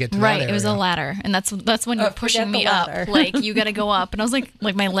ladder to get to that area. Right, it was a ladder, and that's when you were pushing me up. Like, you got to go up. And I was like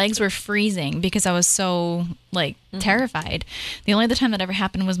my legs were freezing because I was so, like, terrified. The only other time that ever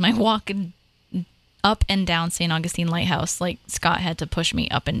happened was my walk up and down St. Augustine Lighthouse. Like, Scott had to push me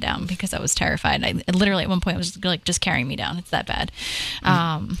up and down because I was terrified. I literally, at one point, was, like, just carrying me down. It's that bad.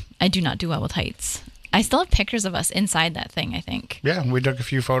 I do not do well with heights. I still have pictures of us inside that thing, I think. Yeah, we took a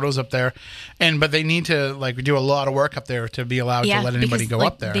few photos up there. But they need to do a lot of work up there to be allowed to let anybody go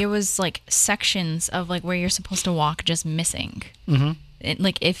up there. There was sections of where you're supposed to walk just missing.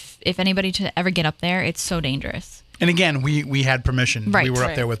 If anybody to ever get up there, it's so dangerous. And again, we had permission. Right. We were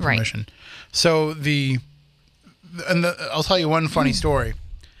up there with permission. Right. So I'll tell you one funny story.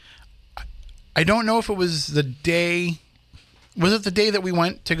 I don't know if it was the day. Was it the day that we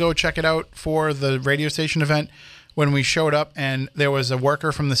went to go check it out for the radio station event when we showed up and there was a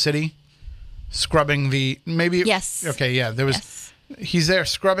worker from the city scrubbing Yes. Okay, yeah. There was. Yes. He's there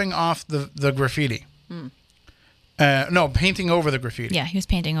scrubbing off the graffiti. No, painting over the graffiti. Yeah, he was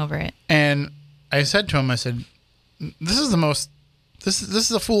painting over it. And I said to him, I said, this is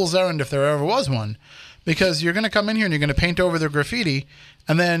a fool's errand if there ever was one. Because you're going to come in here and you're going to paint over the graffiti,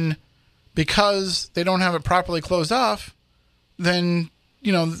 and then because they don't have it properly closed off, then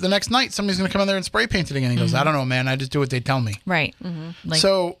the next night somebody's going to come in there and spray paint it again. He goes, I don't know, man. I just do what they tell me. Right.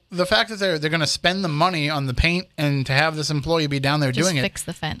 So the fact that they're going to spend the money on the paint and to have this employee be down there doing it, fix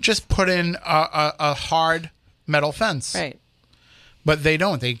the fence. Just put in a hard metal fence. Right. But they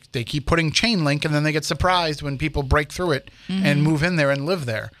don't. They keep putting chain link, and then they get surprised when people break through it and move in there and live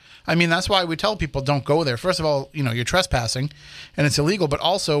there. I mean, that's why we tell people don't go there. First of all, you're trespassing, and it's illegal. But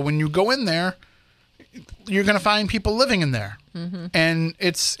also, when you go in there, you're going to find people living in there, and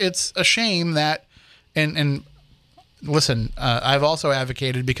it's a shame that. And listen, I've also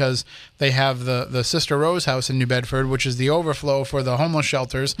advocated because they have the Sister Rose house in New Bedford, which is the overflow for the homeless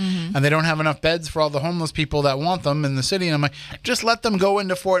shelters, and they don't have enough beds for all the homeless people that want them in the city. And I'm like, just let them go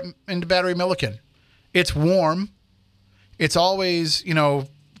into Battery Milliken. It's warm. It's always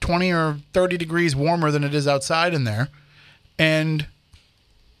 20 or 30 degrees warmer than it is outside in there, and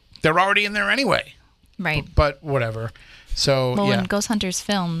they're already in there anyway. Right. But whatever. So when Ghost Hunters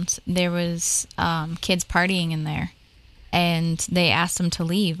filmed, there was kids partying in there. And they asked them to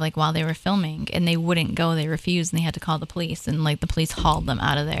leave, while they were filming, and they wouldn't go. They refused, and they had to call the police, and the police hauled them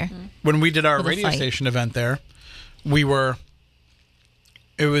out of there. When we did our radio station event there, we were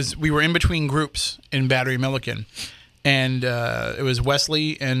in between groups in Battery Milliken, and it was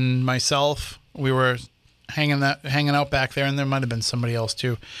Wesley and myself. We were hanging out back there, and there might have been somebody else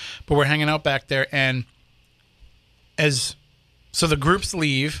too, but we're hanging out back there, and so the groups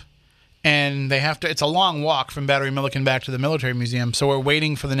leave. And they have to. It's a long walk from Battery Milliken back to the military museum. So we're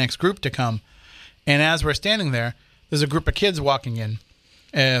waiting for the next group to come. And as we're standing there, there's a group of kids walking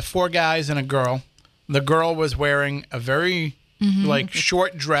in, 4 guys and a girl. The girl was wearing a very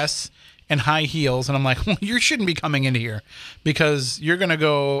short dress and high heels. And I'm like, well, you shouldn't be coming into here because you're gonna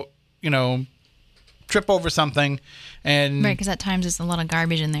go, trip over something. And right, because at times there's a lot of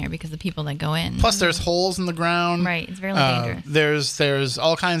garbage in there because of the people that go in. Plus, there's holes in the ground. Right, it's very dangerous. There's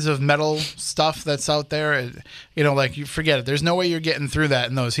all kinds of metal stuff that's out there. You forget it. There's no way you're getting through that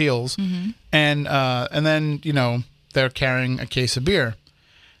in those heels. And then they're carrying a case of beer.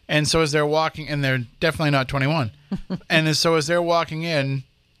 And so as they're walking, and they're definitely not 21. And so as they're walking in,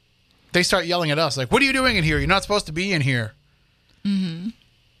 they start yelling at us like, "What are you doing in here? You're not supposed to be in here."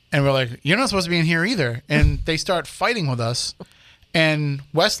 And we're like, "You're not supposed to be in here either." And they start fighting with us. And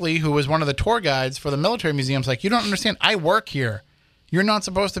Wesley, who was one of the tour guides for the military museum, is like, "You don't understand. I work here. You're not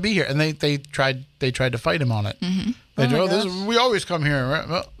supposed to be here." And they tried to fight him on it. They we always come here, right?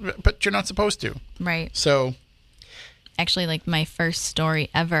 Well, but you're not supposed to. Right. So, actually, my first story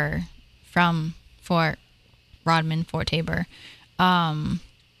ever from Fort Rodman, Fort Tabor,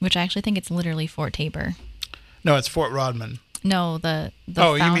 which I actually think it's literally Fort Tabor. No, it's Fort Rodman. No, the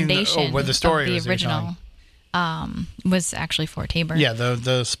foundation you mean where the story of the original was actually Fort Tabor. Yeah,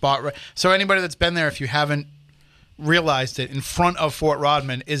 the spot. Right. So anybody that's been there, if you haven't realized it, in front of Fort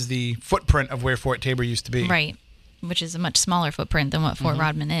Rodman is the footprint of where Fort Tabor used to be. Right, which is a much smaller footprint than what Fort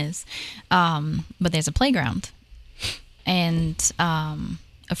Rodman is. But there's a playground. And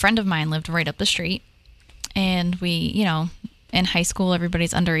a friend of mine lived right up the street. And we, in high school,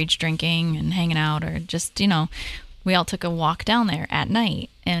 everybody's underage drinking and hanging out or just, we all took a walk down there at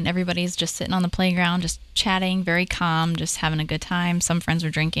night, and everybody's just sitting on the playground, just chatting, very calm, just having a good time. Some friends were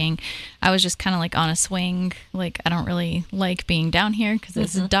drinking. I was just kind of on a swing. I don't really like being down here because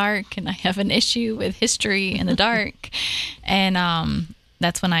it's dark, and I have an issue with history in the dark. And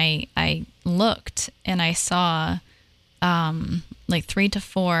that's when I looked, and I saw 3 to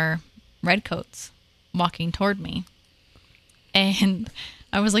 4 redcoats walking toward me. And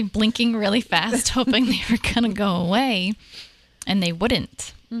I was blinking really fast, hoping they were going to go away, and they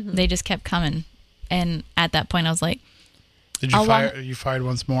wouldn't. They just kept coming. And at that point, I was like, "Did you fire? You fired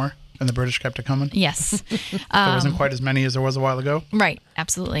once more, and the British kept it coming?" Yes. There wasn't quite as many as there was a while ago. Right.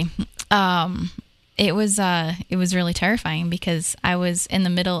 Absolutely. It was really terrifying because I was in the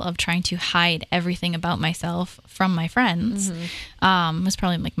middle of trying to hide everything about myself from my friends. It was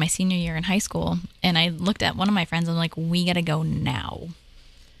probably my senior year in high school, and I looked at one of my friends and I'm like, "We got to go now."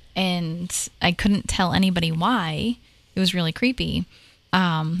 And I couldn't tell anybody why. It was really creepy.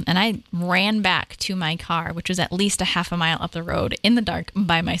 And I ran back to my car, which was at least a half a mile up the road in the dark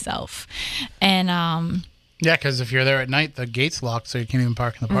by myself. And yeah, because if you're there at night, the gate's locked, so you can't even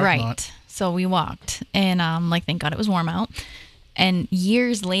park in the parking lot. So we walked, and thank God it was warm out. And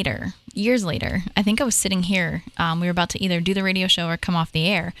years later, I think I was sitting here. We were about to either do the radio show or come off the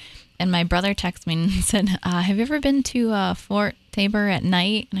air. And my brother texted me and said, "Have you ever been to Fort Tabor at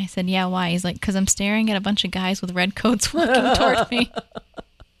night?" And I said, "Yeah, why?" He's like, "Because I'm staring at a bunch of guys with red coats walking toward me."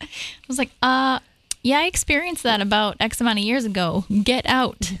 I was like, yeah, I experienced that about X amount of years ago. Get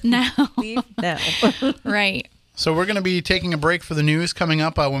out now. Leave now. Right. So we're going to be taking a break for the news coming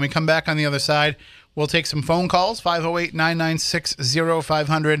up. When we come back on the other side, we'll take some phone calls,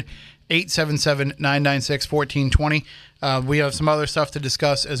 508-996-0500, 877-996-1420. We have some other stuff to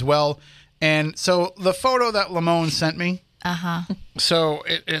discuss as well. And so the photo that Lamone sent me, so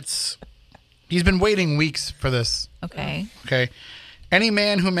it's he's been waiting weeks for this. Okay. Any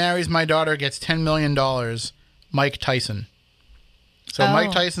man who marries my daughter gets $10 million, Mike Tyson. So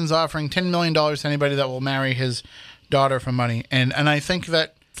Mike Tyson's offering $10 million to anybody that will marry his daughter for money. And I think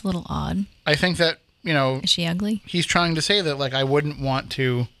that... It's a little odd. I think that, Is she ugly? He's trying to say that, like, I wouldn't want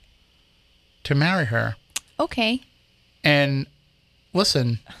to marry her. Okay. And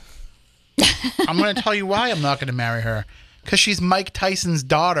listen, I'm going to tell you why I'm not going to marry her. Because she's Mike Tyson's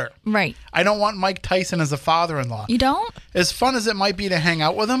daughter. Right. I don't want Mike Tyson as a father-in-law. You don't? As fun as it might be to hang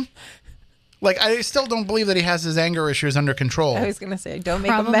out with him, like, I still don't believe that he has his anger issues under control. I was going to say, don't make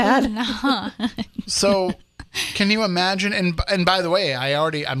Probably him mad. not. So, can you imagine? And by the way,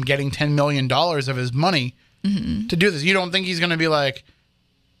 I'm getting $10 million of his money to do this. You don't think he's going to be like,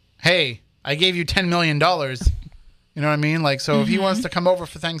 hey, I gave you $10 million. You know what I mean? Like, so if he wants to come over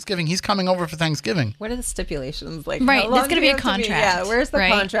for Thanksgiving, he's coming over for Thanksgiving. What are the stipulations? Like, Right, how long there's gonna do you be a have to contract, where's the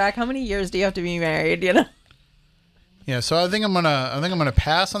right? contract? How many years do you have to be married? Yeah, so I think I'm gonna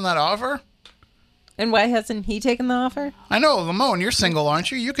pass on that offer. And why hasn't he taken the offer? I know, Lamone, you're single,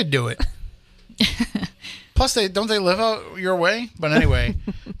 aren't you? You could do it. Plus, don't they live out your way? But anyway,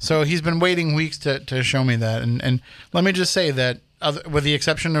 so he's been waiting weeks to show me that. And let me just say that, with the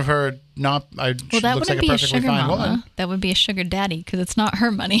exception of her Well, that looks like wouldn't a be a perfectly sugar fine mama. woman. That would be a sugar daddy because it's not her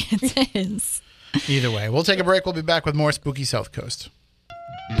money, it's his. Either way, we'll take a break. We'll be back with more Spooky South Coast.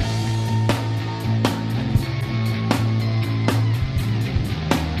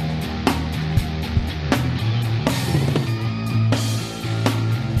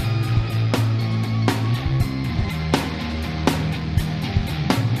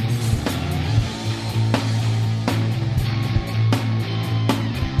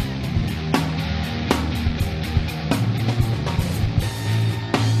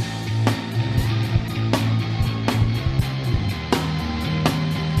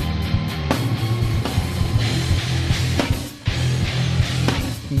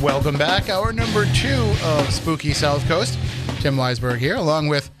 Welcome back. Hour number 2 of Spooky South Coast. Tim Weisberg here, along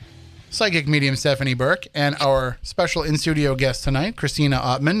with psychic medium Stephanie Burke and our special in-studio guest tonight, Christina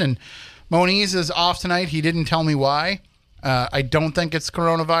Ottman. And Moniz is off tonight. He didn't tell me why. I don't think it's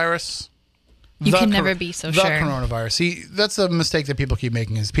coronavirus. You can never be so sure. The coronavirus. See, that's a mistake that people keep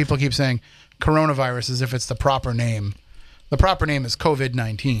making, is people keep saying coronavirus as if it's the proper name. The proper name is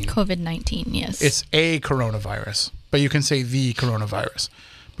COVID-19. COVID-19, yes. It's a coronavirus, but you can say the coronavirus,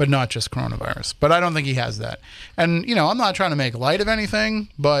 but not just coronavirus. But I don't think he has that. And, I'm not trying to make light of anything,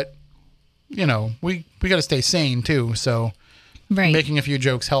 but, we got to stay sane, too. So right. Making a few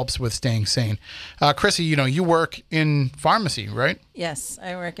jokes helps with staying sane. Chrissy, you work in pharmacy, right? Yes,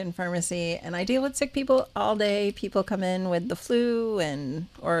 I work in pharmacy, and I deal with sick people all day. People come in with the flu,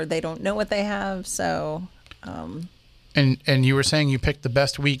 or they don't know what they have, so... And you were saying you picked the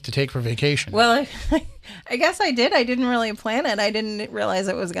best week to take for vacation. Well, I guess I did. I didn't really plan it. I didn't realize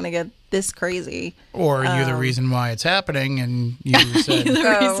it was going to get this crazy. Or you're the reason why it's happening, and you said... the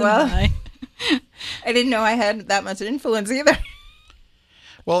reason why. I didn't know I had that much influence either.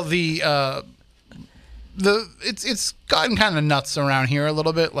 Well, it's gotten kind of nuts around here a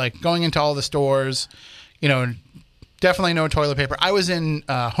little bit, like going into all the stores, definitely no toilet paper. I was in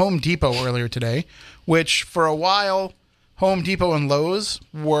Home Depot earlier today, which for a while, Home Depot and Lowe's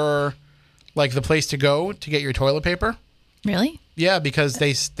were like the place to go to get your toilet paper. Really? Yeah, because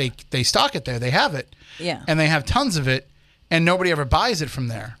they stock it there. They have it. Yeah. And they have tons of it, and nobody ever buys it from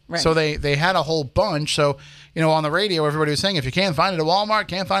there. Right. So they had a whole bunch. So, on the radio, everybody was saying, if you can't find it at Walmart,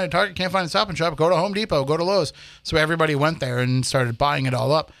 can't find it at Target, can't find it at Stop & Shop, go to Home Depot, go to Lowe's. So everybody went there and started buying it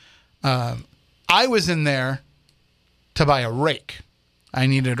all up. I was in there to buy a rake. I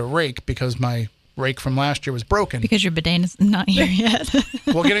needed a rake because my rake from last year was broken. Because your bidet is not here yet.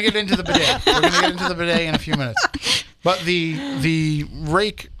 We're going to get into the bidet. We're going to get into the bidet in a few minutes. But the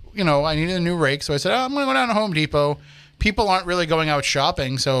rake, I needed a new rake. So I said, I'm going to go down to Home Depot. People aren't really going out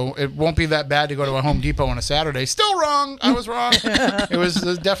shopping, so it won't be that bad to go to a Home Depot on a Saturday. Still wrong. I was wrong. There's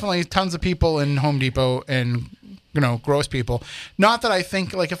definitely tons of people in Home Depot and, gross people. Not that I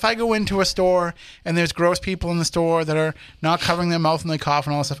think, like, if I go into a store and there's gross people in the store that are not covering their mouth and they cough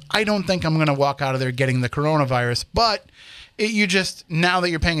and all that stuff, I don't think I'm going to walk out of there getting the coronavirus. But now that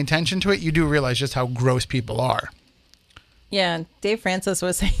you're paying attention to it, you do realize just how gross people are. Yeah, Dave Francis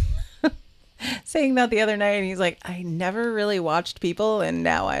was saying saying that the other night, and he's like, I never really watched people, and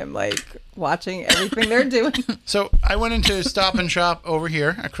now I'm like watching everything they're doing. So I went into Stop and Shop over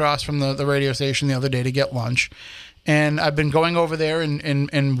here across from the radio station the other day to get lunch. And I've been going over there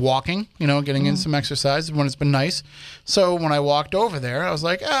and walking, getting in some exercise when it's been nice. So when I walked over there, I was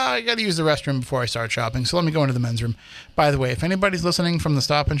like, I got to use the restroom before I start shopping. So let me go into the men's room. By the way, if anybody's listening from the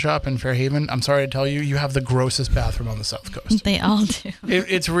Stop and Shop in Fairhaven, I'm sorry to tell you, you have the grossest bathroom on the South Coast. They all do.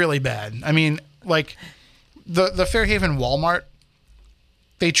 It's really bad. I mean, like the Fairhaven Walmart,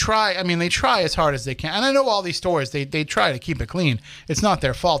 they try as hard as they can. And I know all these stores, they try to keep it clean. It's not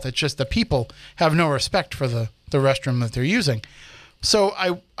their fault. It's just the people have no respect for the restroom that they're using. So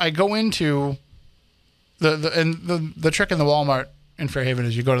I go into the trick in the Walmart in Fairhaven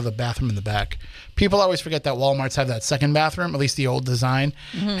is you go to the bathroom in the back. People always forget that Walmarts have that second bathroom, at least the old design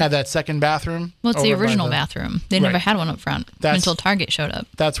had that second bathroom. Well, it's the original bathroom. They never had one up front until Target showed up.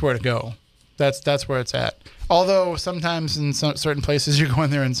 That's where to go. That's where it's at. Although sometimes in certain places you go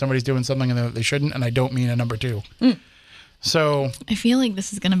in there and somebody's doing something and they shouldn't, and I don't mean a number 2. So I feel like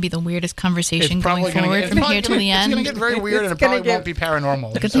this is going to be the weirdest conversation going forward from here till the end. It's going to get very weird, and it probably won't be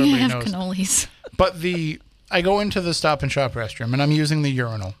paranormal. Good thing I have cannolis. But I go into the Stop and Shop restroom, and I'm using the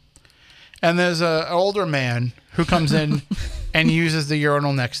urinal. And there's an older man who comes in and uses the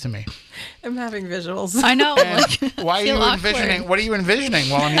urinal next to me. I'm having visuals. I know. Why are you envisioning? What are you envisioning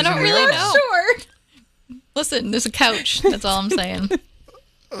while I'm using the urinal? I don't really know. Sure. Listen, there's a couch. That's all I'm saying.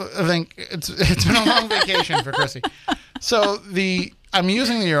 I think it's been a long vacation for Chrissy. So I'm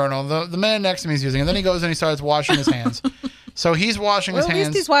using the urinal. The man next to me is using it. Then he goes and he starts washing his hands. So he's washing his hands. At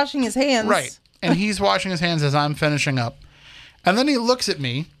least he's washing his hands. Right. And he's washing his hands as I'm finishing up. And then he looks at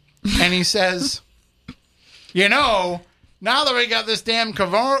me and he says, now that we got this damn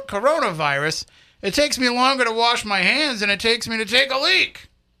coronavirus, it takes me longer to wash my hands than it takes me to take a leak.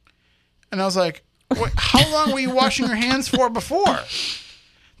 And I was like, how long were you washing your hands for before?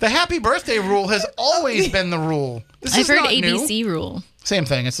 The happy birthday rule has always been the rule. I've heard ABC rule. Same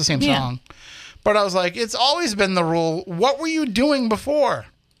thing. It's the same song. But I was like, it's always been the rule. What were you doing before?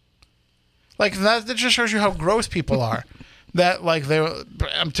 Like, that just shows you how gross people are. That, like,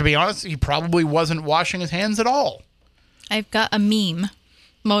 to be honest, he probably wasn't washing his hands at all. I've got a meme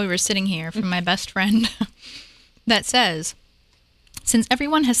while we were sitting here from my best friend that says, since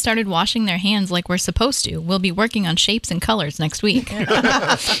everyone has started washing their hands like we're supposed to, we'll be working on shapes and colors next week.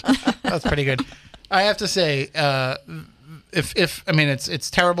 That's pretty good. I have to say, it's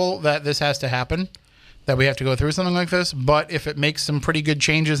terrible that this has to happen, that we have to go through something like this. But if it makes some pretty good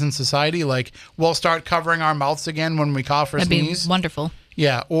changes in society, like we'll start covering our mouths again when we cough or sneeze. That'd be wonderful.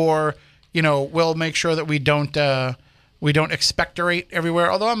 Yeah, or we'll make sure that we don't expectorate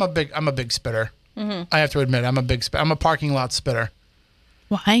everywhere. Although I'm a big spitter. Mm-hmm. I have to admit, I'm a parking lot spitter.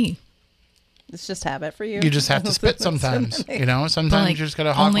 Why? It's just habit for you. You just have to spit sometimes. Sometimes you just got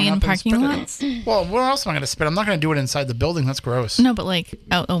to hop only in up parking and lots. Well, where else am I going to spit? I'm not going to do it inside the building. That's gross. No, but like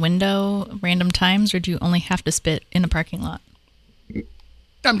out a window, random times, or do you only have to spit in a parking lot?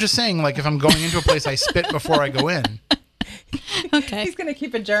 I'm just saying, like, if I'm going into a place, I spit before I go in. Okay. He's going to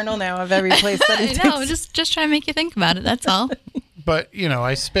keep a journal now of every place that he takes. No, just try to make you think about it. That's all. But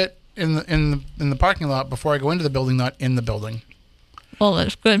I spit in the parking lot before I go into the building, not in the building. Well,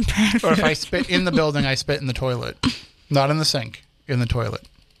 that's good. Perfect. Or if I spit in the building, I spit in the toilet. Not in the sink, in the toilet.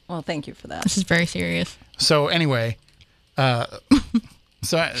 Well, thank you for that. This is very serious. So anyway, so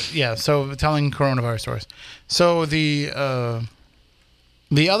telling coronavirus stories. So the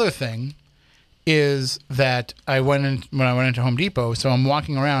other thing is that when I went into Home Depot, so I'm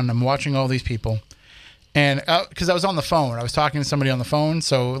walking around, I'm watching all these people. And because I was on the phone, I was talking to somebody on the phone.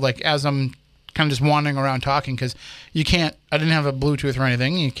 So like as I'm kind of just wandering around talking, because I didn't have a Bluetooth or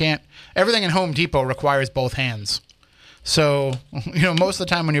anything. Everything in Home Depot requires both hands. So, most of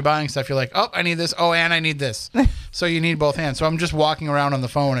the time when you're buying stuff, you're like, oh, I need this. Oh, and I need this. So you need both hands. So I'm just walking around on the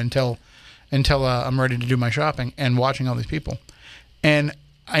phone until I'm ready to do my shopping and watching all these people. And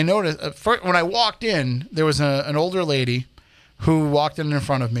I noticed when I walked in, there was an older lady who walked in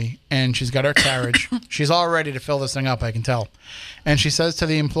front of me, and she's got her carriage. She's all ready to fill this thing up, I can tell. And she says to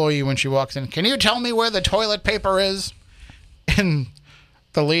the employee when she walks in, "Can you tell me where the toilet paper is?" And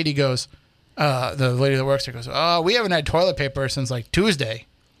the lady goes, the lady that works there goes, "Oh, we haven't had toilet paper since like Tuesday."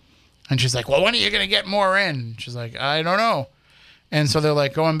 And she's like, "Well, when are you going to get more in?" She's like, "I don't know." And so they're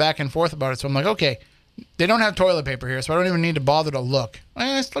like going back and forth about it. So I'm like, okay, they don't have toilet paper here, so I don't even need to bother to look.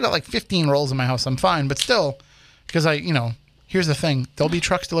 I still got like 15 rolls in my house. I'm fine. But still, because here's the thing. There'll be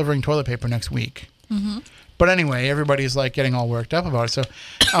trucks delivering toilet paper next week. Mm-hmm. But anyway, everybody's like getting all worked up about it. So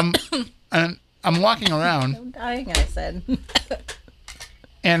and I'm walking around. I'm dying, I said.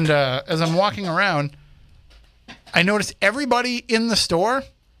 And as I'm walking around, I noticed everybody in the store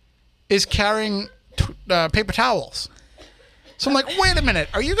is carrying paper towels. So I'm like, wait a minute.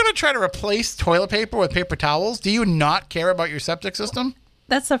 Are you going to try to replace toilet paper with paper towels? Do you not care about your septic system?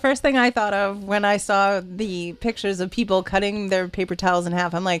 That's the first thing I thought of when I saw the pictures of people cutting their paper towels in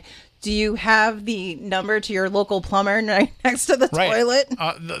half. I'm like, do you have the number to your local plumber right next to the toilet?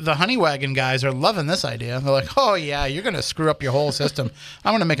 The Honey Wagon guys are loving this idea. They're like, oh, yeah, you're going to screw up your whole system.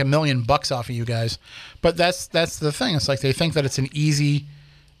 I'm going to make $1 million off of you guys. But that's the thing. It's like they think that it's an easy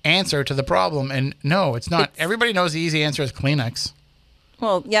answer to the problem. And no, it's not. Everybody knows the easy answer is Kleenex.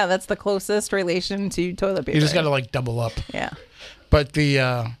 Well, yeah, that's the closest relation to toilet paper. You just got to like double up. Yeah. But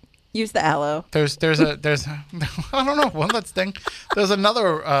the use the aloe. There's I don't know. One let's think. There's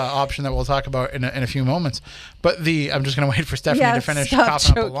another option that we'll talk about in a few moments. But I'm just gonna wait for Stephanie to finish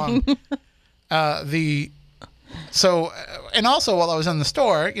coughing up a lung. And also while I was in the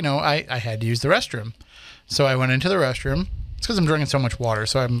store, I had to use the restroom, so I went into the restroom. It's because I'm drinking so much water,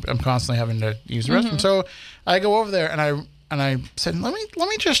 so I'm constantly having to use the restroom. So I go over there and I said, let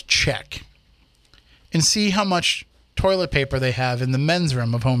me just check and see how much toilet paper they have in the men's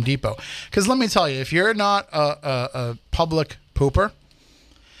room of Home Depot. Because let me tell you, if you're not a public pooper,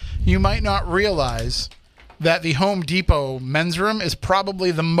 you might not realize that the Home Depot men's room is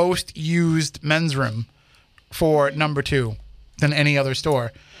probably the most used men's room for number 2 than any other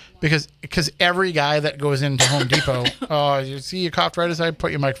store. Because every guy that goes into Home Depot, you see you coughed right as I put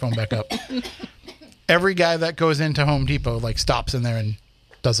your microphone back up. Every guy that goes into Home Depot like stops in there and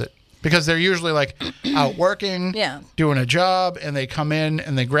does it. Because they're usually like out working, doing a job, and they come in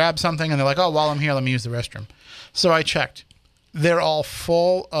and they grab something and they're like, oh, while I'm here, let me use the restroom. So I checked. They're all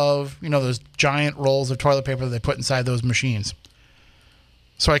full of, those giant rolls of toilet paper that they put inside those machines.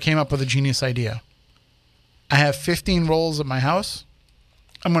 So I came up with a genius idea. I have 15 rolls at my house.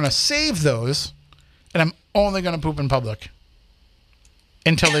 I'm going to save those, and I'm only going to poop in public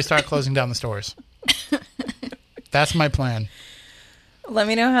until they start closing down the stores. That's my plan. Let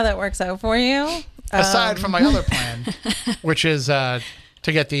me know how that works out for you. Aside from my other plan, which is to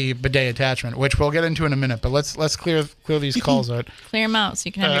get the bidet attachment, which we'll get into in a minute. But let's clear these calls out. Clear them out so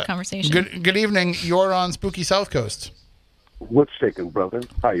you can have your conversation. Good evening. You're on Spooky South Coast. What's shaking, brother?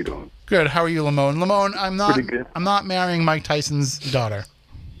 How you doing? Good. How are you, Lamone? Lamone, Pretty good. I'm not marrying Mike Tyson's daughter.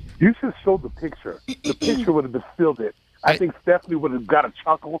 You should show the picture. The picture would have distilled it. I think Stephanie would have got a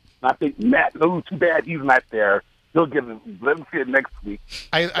chuckle. I think Matt, too bad he's not there. He'll get it. Let him see it next week.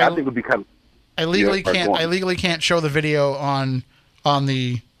 I think it would be kind of. I legally can't show the video on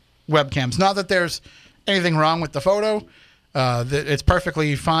the webcams. Not that there's anything wrong with the photo. It's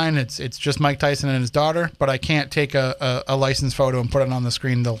perfectly fine. It's just Mike Tyson and his daughter. But I can't take a licensed photo and put it on the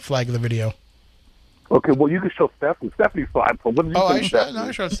screen. They'll flag the video. Okay, well, you can show Stephanie. Stephanie's fine. So what did you say?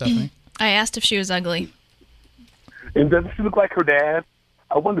 I showed Stephanie. I asked if she was ugly. And doesn't she look like her dad?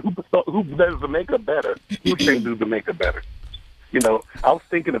 I wonder who does the makeup better. Who can do the makeup better? I was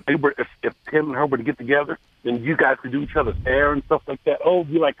thinking if Tim and her were to get together, then you guys could do each other's hair and stuff like that. Oh,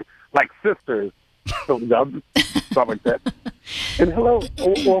 be like sisters. So stuff like that. And hello,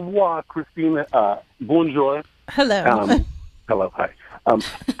 au revoir, Christina. Bonjour. Hello. Hello, hi.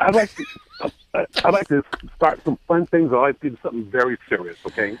 I'd like to start some fun things. I'd like to do something very serious.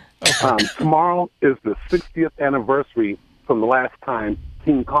 Okay. Tomorrow is the 60th anniversary from the last time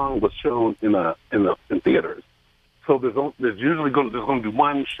King Kong was shown in theaters. So there's usually going to be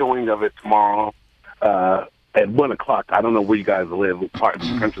one showing of it tomorrow at 1:00. I don't know where you guys live, what part of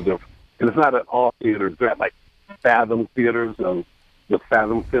the country live, and it's not at all theaters. They're at like Fathom theaters, with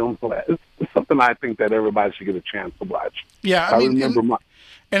Fathom Films. So it's something I think that everybody should get a chance to watch. Yeah, I remember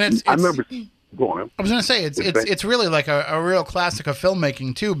I remember. Go on. I was going to say it's really like a real classic of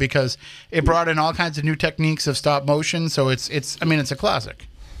filmmaking too, because it brought in all kinds of new techniques of stop motion. So it's a classic.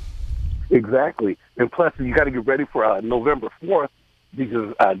 Exactly, and plus you got to get ready for November 4th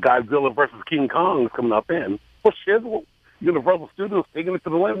because Godzilla versus King Kong is coming up in. Well, shit, Universal Studios taking it to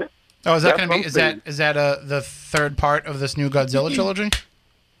the limit. Oh, is that going to be? Is that the third part of this new Godzilla trilogy?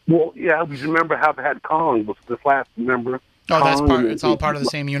 Well, yeah. You remember how they had Kong was this last? Remember? Oh, that's part. It's all part of the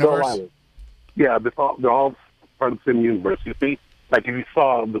same universe. Yeah, they're all part of the same universe. You see, like if you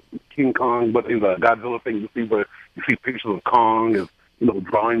saw the King Kong, but in the Godzilla thing, you see pictures of Kong as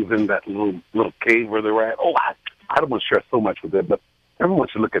drawings in that little cave where they were at. Oh, I don't want to share so much with it, but everyone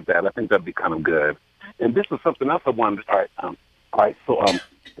should look at that. I think that'd be kind of good. And this is something else I wanted. All right. So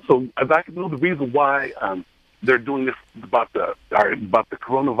as I can know the reason why they're doing this about the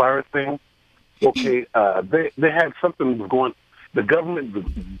coronavirus thing. Okay, they had something going. the government,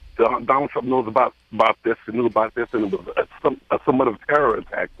 Donald Trump knows about this and knew about this, and it was somewhat of a terror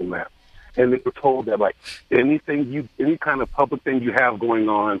attack from that. And they were told that, like, any kind of public thing you have going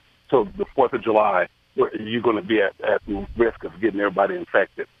on till the 4th of July, you're going to be at risk of getting everybody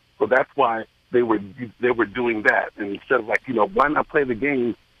infected. So that's why they were doing that. And instead of, like, why not play the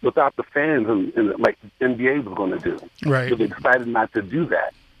game without the fans and like NBA was going to do? Right. So they decided not to do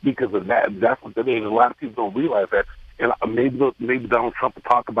that because of that. That's what they did. A lot of people don't realize that. And maybe Donald Trump will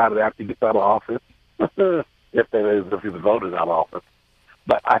talk about it after he gets out of office, if he's voted out of office.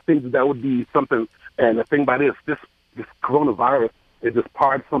 But I think that would be something. And the thing about it is, this coronavirus is just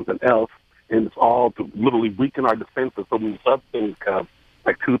part of something else, and it's all to literally weaken our defenses. So when these other things come,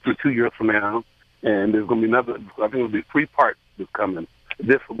 like 2 years from now, and there's going to be another. I think it'll be 3 parts that's coming.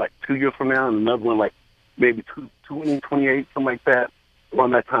 This like 2 years from now, and another one like maybe 2028, something like that.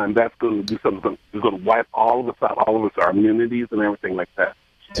 Around that time, that's going to do something. It's going to wipe all of us out, all of us, our immunities and everything like that.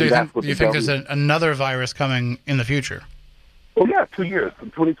 So you think there's another virus coming in the future? Oh yeah, 2 years,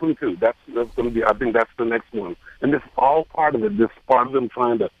 2022. That's going to be. I think that's the next one. And this is all part of it. This is part of them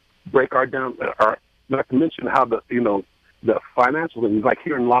trying to break our down. Not to mention how the financial things, like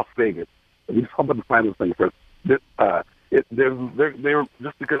here in Las Vegas. We talk about the financial thing first. They're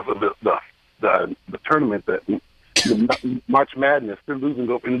just because of the tournament that. The March Madness, they're losing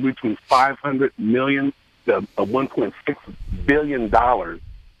in between $500 million to $1.6 billion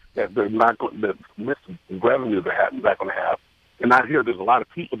that they're not going. The missed revenue they're not going to have. And out here, there's a lot of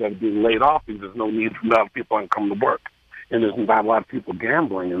people that are being laid off because there's no need for a lot of people to come to work, and there's not a lot of people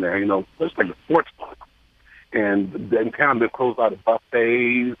gambling in there. It's like a sports book. And in town, they've closed out of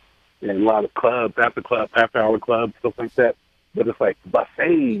buffets and a lot of clubs, after-hour clubs, stuff like that. But it's like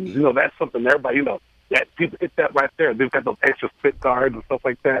buffets. That's something everybody. That people hit that right there. They've got those extra spit guards and stuff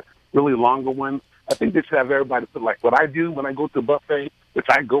like that, really longer ones. I think they should have everybody put like what I do when I go to a buffet, which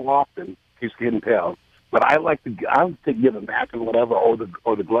I go often, in case you can tell. But I like to get a napkin or whatever, or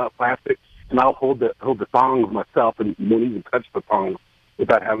the glove plastic, and I'll hold the thongs myself and won't even touch the thongs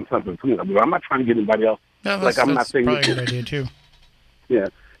without having something between them. I'm not trying to get anybody else. No, I'm not saying probably a good idea too. Yeah,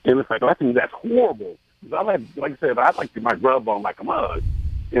 and it's like I think that's horrible. Like I said, I like to get my grub on like a mug.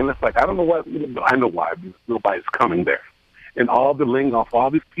 And it's like, I don't know what, I know why, because nobody's coming there. And all the laying off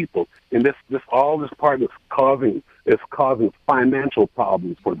all these people, and all this part is causing financial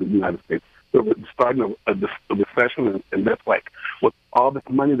problems for the United States. So we're starting a recession, and that's like, with all this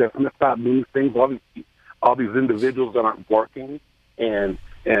money that's missed out doing these things, all these individuals that aren't working, and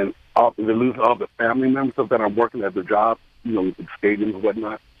they're losing all the family members that aren't working at their jobs, stadiums and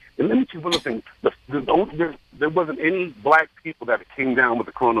whatnot. And let me tell you one other thing. There wasn't any black people that came down with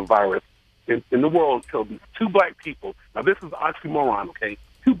the coronavirus in the world until these 2 black people. Now, this is oxymoron, okay?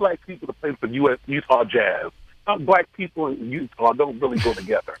 2 black people that played for Utah Jazz. Black people and Utah don't really go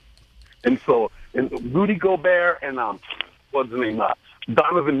together. And so, Rudy Gobert and, what's his name,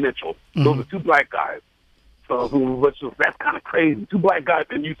 Donovan Mitchell. Mm-hmm. Those are 2 black guys. So, that's kind of crazy. 2 black guys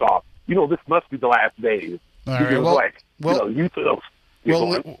in Utah. This must be the last days. All right, Utah.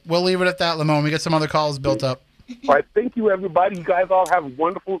 We'll leave it at that, Lamone. We got some other calls built up. All right, thank you, everybody. You guys all have a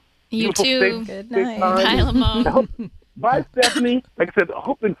wonderful, you too. Good night. Bye, Lamone. Bye, Stephanie. Like I said, I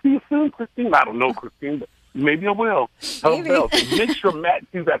hope and see you soon, Christine. I don't know, Christine, but maybe I will. Maybe. Make sure Matt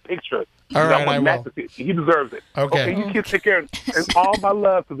sees that picture. All right, I Matt will. He deserves it. Okay. You kids take care. And all my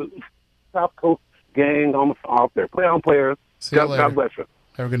love to the South Coast gang out there. Play on, players. See you later. God bless you.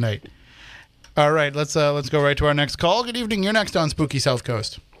 Have a good night. All right, let's go right to our next call. Good evening. You're next on Spooky South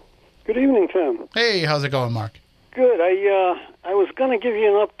Coast. Good evening, Tim. Hey, how's it going, Mark? Good. I was going to give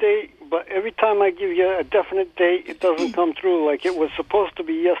you an update, but every time I give you a definite date, it doesn't come through like it was supposed to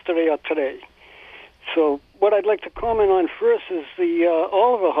be yesterday or today. So what I'd like to comment on first is the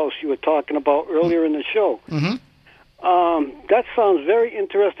Oliver House you were talking about earlier in the show. Mm-hmm. That sounds very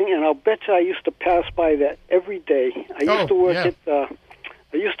interesting, and I'll bet you I used to pass by that every day. I used to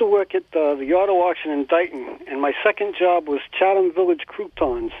work at the auto auction in Dayton, and my second job was Chatham Village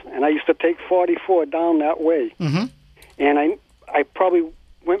Croutons, and I used to take 44 down that way. Mm-hmm. And I probably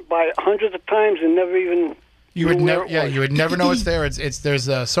went by hundreds of times and never even you would never know it's there.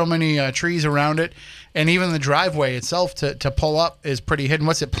 There's so many trees around it, and even the driveway itself to pull up is pretty hidden.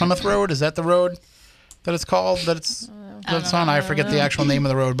 What's it, Plymouth Road? Is that the road that it's called? That's on. I forget the actual name of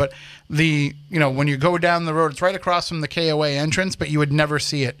the road, but when you go down the road, it's right across from the KOA entrance, but you would never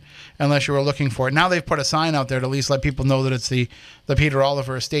see it unless you were looking for it. Now they've put a sign out there to at least let people know that it's the Peter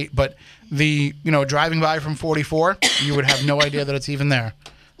Oliver estate. But driving by from 44, you would have no idea that it's even there.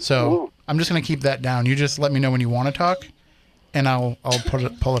 So I'm just going to keep that down. You just let me know when you want to talk, and I'll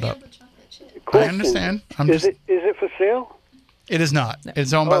pull it up. Question. I understand. Is it for sale? It is not. No.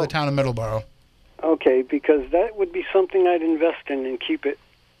 It's owned by the town of Middleborough. Okay, because that would be something I'd invest in and keep it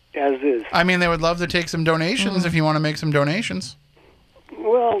as is. I mean, they would love to take some donations if you want to make some donations.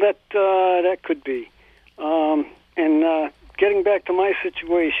 Well, that could be. Getting back to my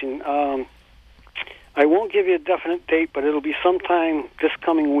situation, I won't give you a definite date, but it'll be sometime this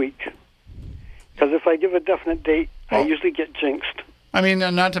coming week. Because if I give a definite date, I usually get jinxed. I mean,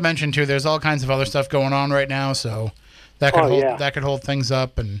 not to mention, too, there's all kinds of other stuff going on right now, so that could hold things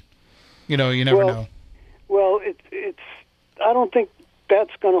up, and, you never know. Well, it's I don't think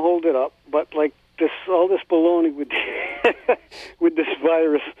that's going to hold it up, but, like, all this baloney with with this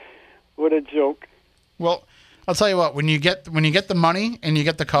virus, what a joke. Well, I'll tell you what, when you get the money and you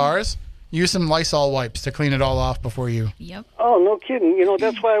get the cars, use some Lysol wipes to clean it all off before you. Yep. Oh, no kidding.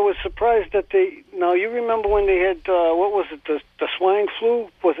 That's why I was surprised that now you remember when they had, what was it, the swine flu?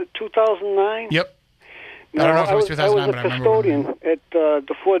 Was it 2009? Yep. No, I don't know if it was 2009, but I remember. I was a custodian at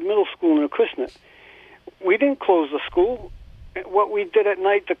the Ford Middle School in Acushnet. We didn't close the school. What we did at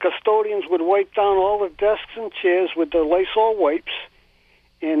night, the custodians would wipe down all the desks and chairs with the Lysol wipes,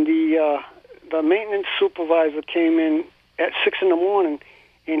 and the maintenance supervisor came in at 6 in the morning,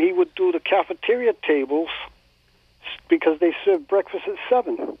 and he would do the cafeteria tables because they served breakfast at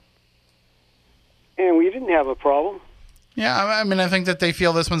 7. And we didn't have a problem. Yeah, I mean, I think that they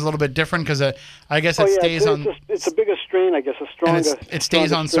feel this one's a little bit different because I guess it stays on... It's a bigger strain, I guess, a stronger... And it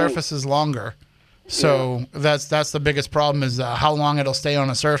stays on surfaces longer. So that's the biggest problem is how long it'll stay on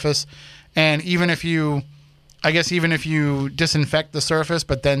a surface. And even if you disinfect the surface,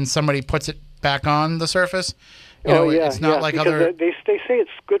 but then somebody puts it back on the surface, it's not like other... They say it's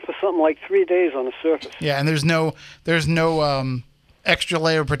good for something like 3 days on the surface. Yeah, and there's no extra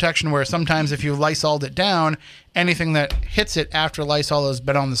layer of protection where sometimes if you Lysoled it down, anything that hits it after Lysol has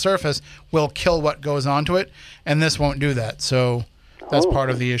been on the surface will kill what goes onto it, and this won't do that. So that's part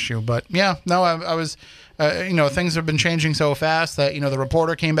of the issue. But yeah, no, I was, things have been changing so fast that, the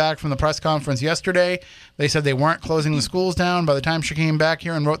reporter came back from the press conference yesterday. They said they weren't closing the schools down. By the time she came back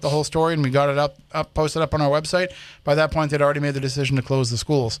here and wrote the whole story and we got it posted up on our website, by that point they'd already made the decision to close the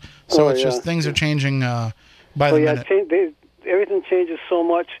schools. So just things are changing by the minute. Everything changes so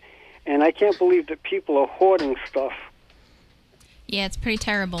much, and I can't believe that people are hoarding stuff. Yeah, it's pretty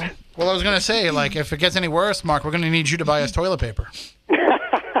terrible. Well, I was going to say, if it gets any worse, Mark, we're going to need you to buy us toilet paper.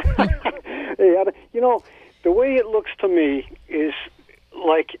 The way it looks to me is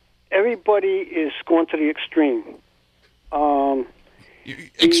like everybody is going to the extreme.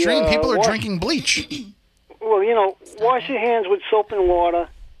 People are drinking bleach. Well, wash your hands with soap and water,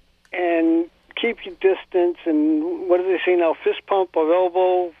 and keep your distance, and what do they say now? Fist pump or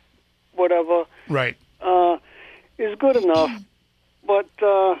elbow, whatever. Right. Is good enough. But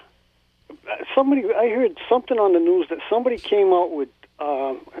I heard something on the news that somebody came out with,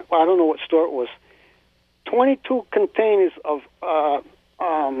 I don't know what store it was, 22 containers of the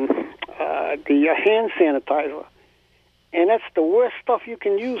hand sanitizer. And that's the worst stuff you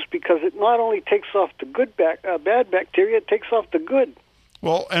can use because it not only takes off the bad bacteria, it takes off the good.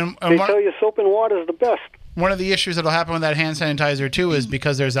 Well, and they tell you soap and water is the best. One of the issues that'll happen with that hand sanitizer, too, is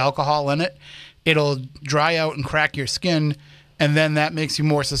because there's alcohol in it, it'll dry out and crack your skin, and then that makes you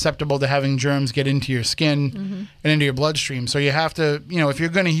more susceptible to having germs get into your skin and into your bloodstream. So you have to, if you're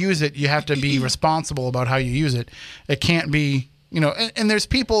going to use it, you have to be responsible about how you use it. It can't be, and there's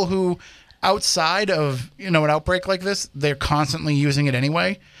people who, outside of, an outbreak like this, they're constantly using it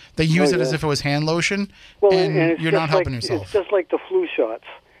anyway. They use it as if it was hand lotion, and you're not helping yourself. It's just like the flu shots.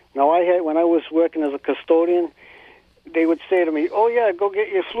 Now, when I was working as a custodian, they would say to me, "Oh yeah, go get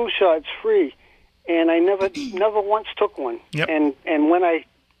your flu shot; it's free." And I never once took one. Yep. And when I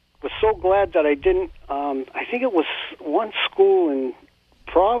was so glad that I didn't, I think it was one school in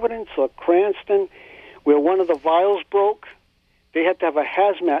Providence or Cranston where one of the vials broke. They had to have a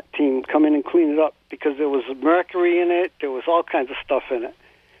hazmat team come in and clean it up because there was mercury in it. There was all kinds of stuff in it.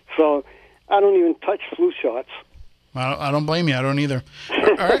 So I don't even touch flu shots. I don't blame you. I don't either.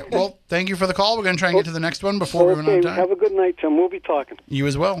 All right. Well, thank you for the call. We're going to try and get to the next one before we run out of time. Have a good night, Tim. We'll be talking. You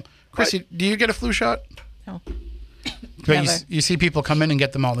as well. Chrissy, do you get a flu shot? No. But you see people come in and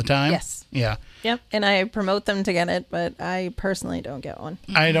get them all the time? Yes. Yeah. Yep. And I promote them to get it, but I personally don't get one.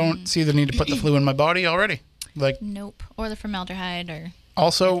 I don't see the need to put the flu in my body already. Nope. Or the formaldehyde or...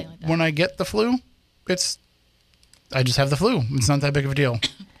 Also, when I get the flu, I just have the flu. It's not that big of a deal.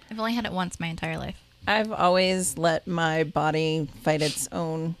 I've only had it once my entire life. I've always let my body fight its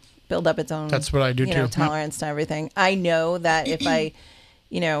own, build up its own. That's what I do too. Tolerance to everything. I know that if I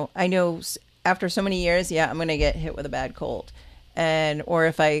after so many years, I'm going to get hit with a bad cold, or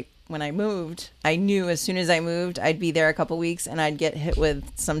if I when I moved, I knew as soon as I moved, I'd be there a couple weeks and I'd get hit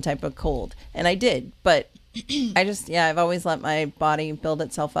with some type of cold. And I did. But I've always let my body build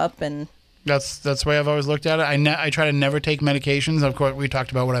itself up. And that's the way I've always looked at it. I try to never take medications. Of course, we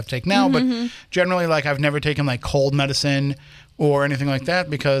talked about what I've taken now, but generally, like, I've never taken like cold medicine or anything like that,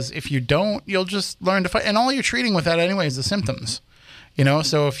 because if you don't, you'll just learn to fight. And all you're treating with that anyway is the symptoms, you know?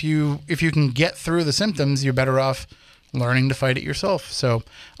 So if you can get through the symptoms, you're better off learning to fight it yourself. So,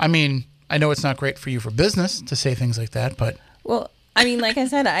 I mean, I know it's not great for you for business to say things like that, but... Well, I mean, like I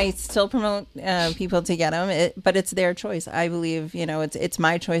said, I still promote people to get them, but it's their choice. I believe, you know, it's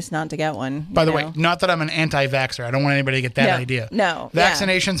my choice not to get one. By the way, not that I'm an anti-vaxxer. I don't want anybody to get that idea. No.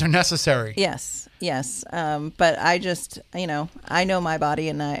 Vaccinations are necessary. Yes. But I just, you know, I know my body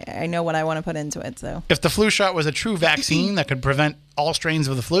and I know what I want to put into it. So if the flu shot was a true vaccine that could prevent all strains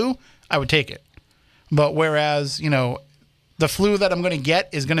of the flu, I would take it. But whereas, you know, the flu that I'm going to get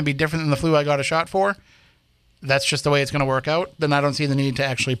is going to be different than the flu I got a shot for, that's just the way it's going to work out, then I don't see the need to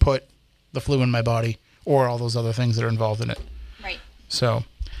actually put the flu in my body or all those other things that are involved in it. Right. So, all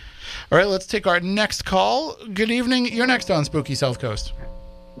right, let's take our next call. Good evening. You're next on Spooky South Coast.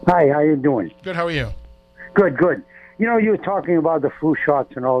 Hi, how you doing? Good, how are you? Good. You know, you were talking about the flu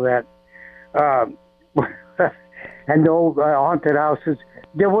shots and all that, and the old haunted houses.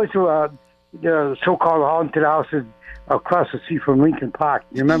 There was the so-called haunted houses across the street from Lincoln Park.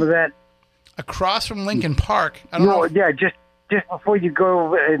 You remember that? Across from Lincoln Park? I don't know. Yeah, just before you go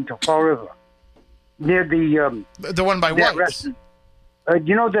over into Fall River. Near the one by White's.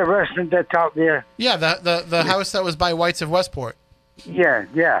 You know the restaurant that's out there? Yeah, the house that was by White's of Westport. Yeah.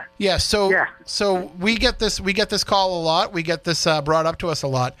 Yeah, so we get this call a lot. We get this brought up to us a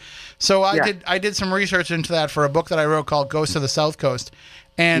lot. So I did some research into that for a book that I wrote called Ghosts of the South Coast.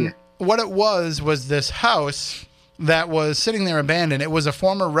 And what it was this house that was sitting there abandoned. It was a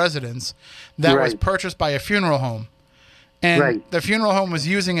former residence that was purchased by a funeral home. And the funeral home was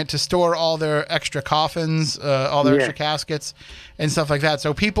using it to store all their extra coffins, all their extra caskets and stuff like that.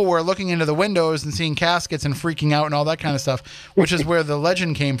 So people were looking into the windows and seeing caskets and freaking out and all that kind of stuff, which is where the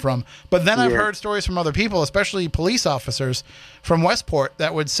legend came from. But then I've heard stories from other people, especially police officers from Westport,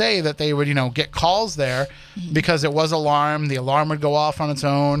 that would say that they would, you know, get calls there because it was alarmed. The alarm would go off on its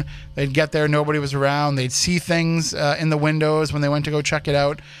own. They'd get there, nobody was around. They'd see things in the windows when they went to go check it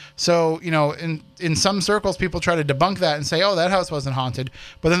out. So, you know, in some circles, people try to debunk that and say, oh, that house wasn't haunted.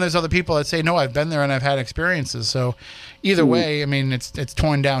 But then there's other people that say, no, I've been there and I've had experiences. So either way, I mean, it's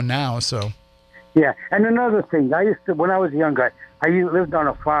torn down now. So. Yeah. And another thing, when I was a young guy, I lived on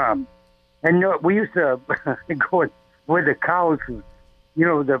a farm. And we used to go with the cows, you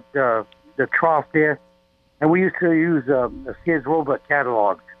know, the trough there. And we used to use a Sears Roebuck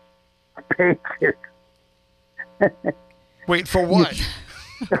catalog. I paid it. Wait, for what?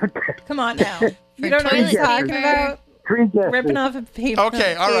 Come on now. You don't know what you're talking about? Ripping off a paper.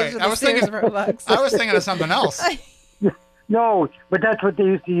 Okay, all right. I was thinking of something else. No, but that's what they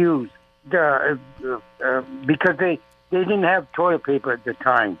used to use. Because they didn't have toilet paper at the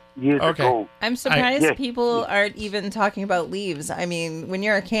time years ago. I'm surprised people aren't even talking about leaves. I mean, when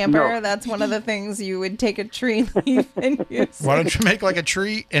you're a camper, that's one of the things you would take a tree leaf and use. Why don't you make like a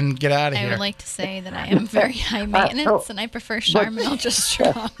tree and get out of here? I would like to say that I am very high maintenance and I prefer Charmin Ultra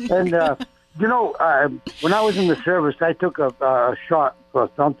Strong. And, you know, when I was in the service, I took a shot for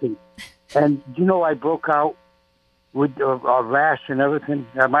something. And, you know, I broke out with a rash and everything.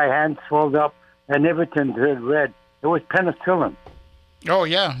 My hands swelled up and everything turned red. It was penicillin. Oh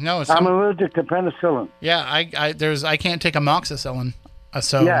yeah, no. I'm allergic to penicillin. Yeah, I can't take amoxicillin.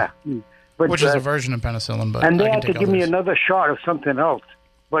 So which is a version of penicillin, but and they had to give me another shot of something else.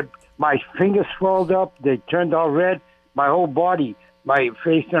 But my fingers swelled up. They turned all red. My whole body, my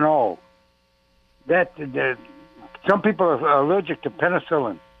face and all. Some people are allergic to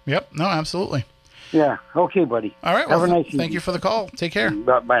penicillin. Yep. No, absolutely. Yeah. Okay, buddy. All right. Well, have a nice thank you for the call. Take care.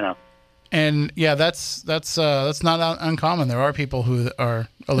 Bye now. And yeah, that's not uncommon. There are people who are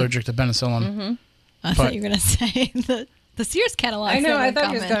allergic to penicillin. Mm-hmm. I thought you were going to say the Sears catalog. I know. I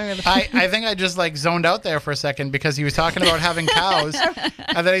thought he was going with I think I just like zoned out there for a second because he was talking about having cows,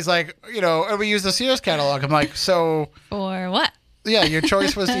 and then he's like, you know, we use the Sears catalog. I'm like, so for what? Yeah, your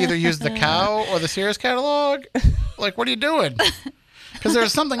choice was to either use the cow or the Sears catalog. Like, what are you doing? Because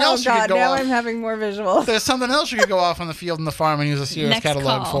there's something else you could go now off. I'm having more visual. There's something else you could go off on the field and the farm and use a Sears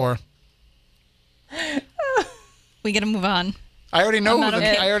catalog for. We got to move on. I already know.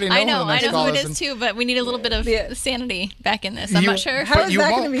 I know who it is too, but we need a little bit of sanity back in this. I'm not sure. How is that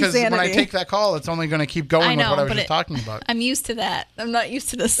going to be because sanity? when I take that call, it's only going to keep going with what I was just talking about. I'm used to that. I'm not used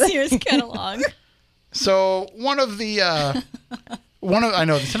to the Sears catalog. So one of the I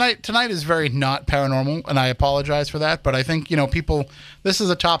know tonight is very not paranormal, and I apologize for that. But I think people. This is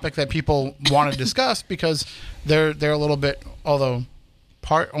a topic that people want to discuss because they're a little bit. Although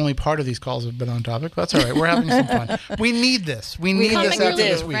only part of these calls have been on topic. That's all right. We're having some fun. We need this. We need this after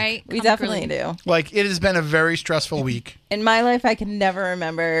this week. Right? We definitely do. Like it has been a very stressful week. In my life, I can never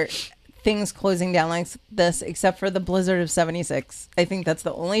remember things closing down like this, except for the blizzard of '76. I think that's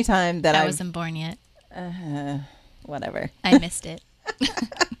the only time that I wasn't born yet. Whatever. I missed it.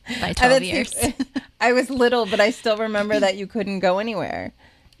 By 12 years. I was little, but I still remember that you couldn't go anywhere.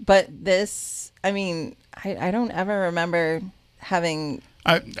 But this, I mean, I don't ever remember having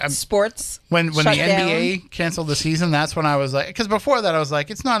sports when the shut NBA down. canceled the season. That's when I was like, because before that I was like,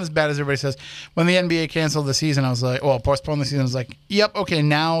 it's not as bad as everybody says. When the NBA canceled the season, I was like, postponed the season. I was like, yep, okay,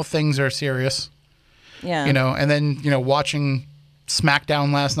 now things are serious. Yeah, and then watching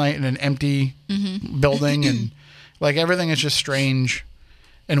SmackDown last night in an empty building and like everything is just strange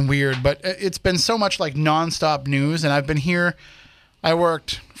and weird. But it's been so much like nonstop news, and I've been here. I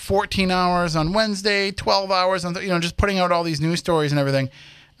worked 14 hours on Wednesday, 12 hours on, just putting out all these news stories and everything.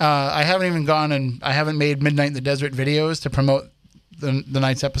 I haven't even gone and I haven't made Midnight in the Desert videos to promote the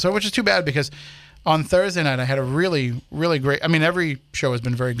night's episode, which is too bad because on Thursday night I had a really, really great, every show has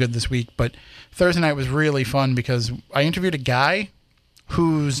been very good this week, but Thursday night was really fun because I interviewed a guy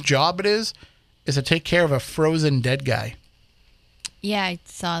whose job it is to take care of a frozen dead guy. Yeah, I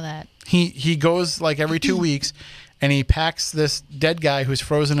saw that. He goes like every 2 weeks and he packs this dead guy who's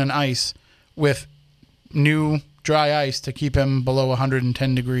frozen in ice with new dry ice to keep him below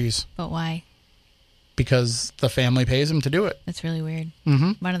 110 degrees. But why? Because the family pays him to do it. That's really weird.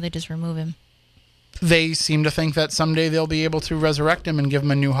 Mm-hmm. Why don't they just remove him? They seem to think that someday they'll be able to resurrect him and give him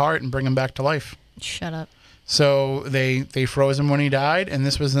a new heart and bring him back to life. Shut up. So they froze him when he died, and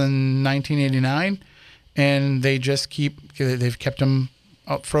this was in 1989, and they've kept him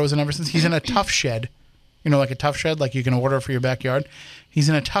frozen ever since. He's in a tough shed. Like a tough shed, like you can order for your backyard. He's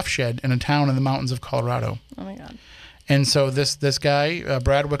in a tough shed in a town in the mountains of Colorado. Oh my God! And so this guy,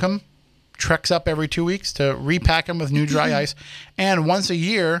 Brad Wickham, treks up every 2 weeks to repack him with new dry ice. And once a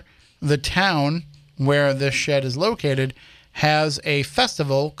year, the town where this shed is located has a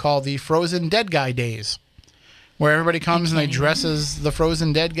festival called the Frozen Dead Guy Days, where everybody comes and they dress as the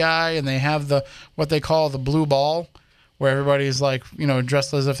frozen dead guy, and they have what they call the blue ball, where everybody's like,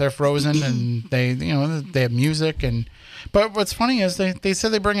 dressed as if they're frozen, and they have music. But what's funny is they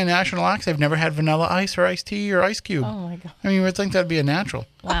said they bring in national acts. They've never had Vanilla Ice or Iced Tea or Ice Cube. Oh my God! You would think that'd be a natural.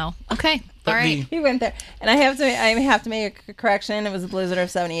 Wow. Okay. All right. He went there, and I have to make a correction. It was a blizzard of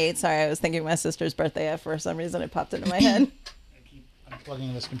 '78. Sorry, I was thinking of my sister's birthday. For some reason, it popped into my head. I keep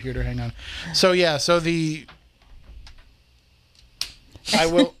unplugging this computer. Hang on. So I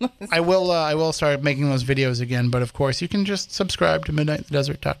will start making those videos again, but of course you can just subscribe to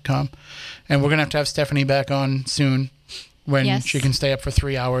midnightinthedesert.com, and we're gonna have to have Stephanie back on soon when she can stay up for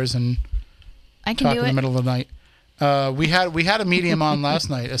 3 hours and I can talk do in the it. middle of the night. We had a medium on last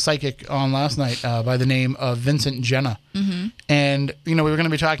night, a psychic on last night by the name of Vincent Jenna. Mm-hmm. And, we were going to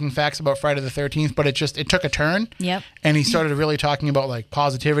be talking facts about Friday the 13th, but it took a turn. Yep. And he started really talking about like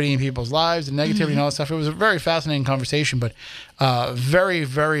positivity in people's lives and negativity and all that stuff. It was a very fascinating conversation, but very,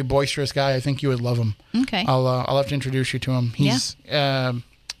 very boisterous guy. I think you would love him. Okay. I'll have to introduce you to him. He's,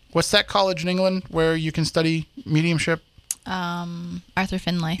 what's that college in England where you can study mediumship? Arthur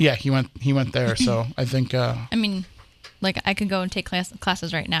Finlay. Yeah, he went there. So I think. I could go and take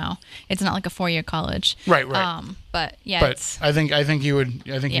classes right now. It's not like a 4-year college. Right. But yeah. But I think you would.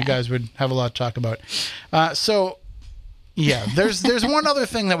 I think you guys would have a lot to talk about. There's one other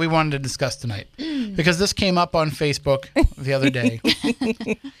thing that we wanted to discuss tonight because this came up on Facebook the other day,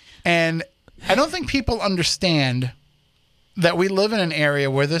 and I don't think people understand that we live in an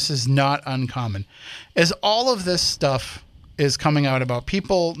area where this is not uncommon. As all of this stuff is coming out about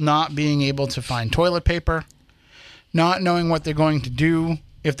people not being able to find toilet paper, not knowing what they're going to do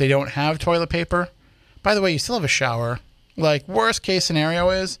if they don't have toilet paper. By the way, you still have a shower. Like, worst case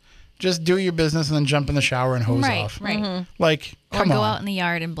scenario is just do your business and then jump in the shower and hose off. Right. Mm-hmm. Like, come on. Or go out in the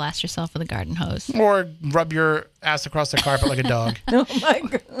yard and blast yourself with a garden hose. Or rub your ass across the carpet like a dog. Oh my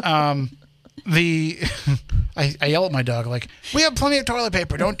God. I yell at my dog like, we have plenty of toilet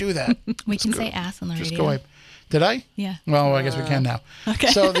paper. Don't do that. We can say ass on the radio. Just go wipe. Did I? Yeah. Well, I guess we can now. Okay.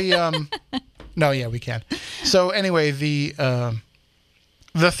 So no, yeah, we can. So anyway, the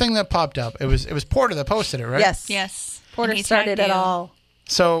thing that popped up, it was Porter that posted it, right? Yes. Porter started it all.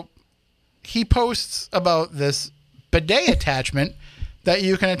 So he posts about this bidet attachment that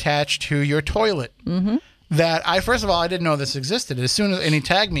you can attach to your toilet. Mm-hmm. That first of all, I didn't know this existed. And he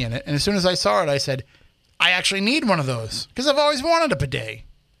tagged me in it. And as soon as I saw it, I said, I actually need one of those because I've always wanted a bidet.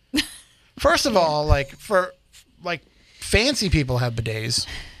 First of all, like fancy people have bidets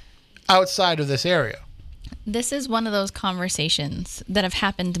outside of this area. This is one of those conversations that have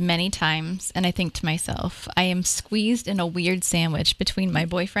happened many times, and I think to myself, I am squeezed in a weird sandwich between my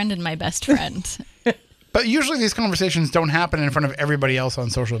boyfriend and my best friend. But usually these conversations don't happen in front of everybody else on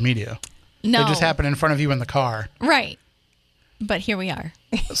social media. No. They just happen in front of you in the car. Right. But here we are.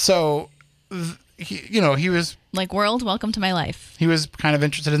 So, he was... Like, world, welcome to my life. He was kind of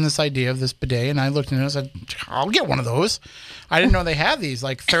interested in this idea of this bidet, and I looked at it and said, I'll get one of those. I didn't know they had these.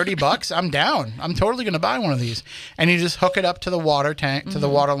 Like $30, I'm down. I'm totally going to buy one of these. And you just hook it up to the water tank, to the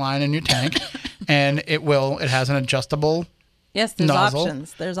water line in your tank, and it has an adjustable Yes, there's nozzle,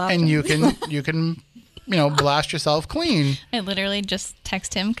 options. There's options. And you can blast yourself clean. I literally just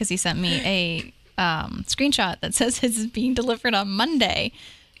texted him because he sent me a screenshot that says his is being delivered on Monday.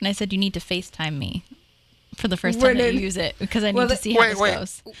 And I said, you need to FaceTime me for the first time that you use it because I need to see how this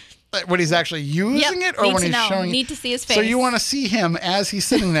goes. When he's actually using it, or when he's showing it? Need to see his face. So you want to see him as he's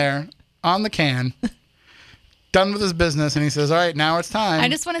sitting there on the can, done with his business, and he says, all right, now it's time. I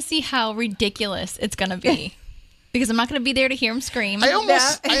just want to see how ridiculous it's going to be. Because I'm not going to be there to hear him scream. I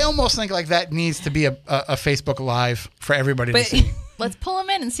almost think like that needs to be a Facebook Live for everybody to see. Let's pull him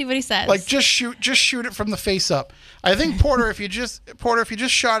in and see what he says. Like just shoot it from the face up. I think Porter, if you just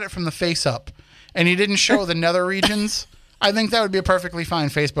shot it from the face up, and you didn't show the nether regions, I think that would be a perfectly fine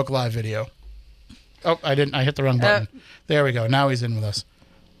Facebook Live video. Oh, I didn't. I hit the wrong button. There we go. Now he's in with us.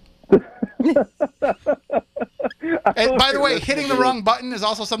 And by the way, hitting the wrong button is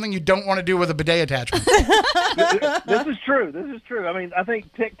also something you don't want to do with a bidet attachment. This is true. I mean, I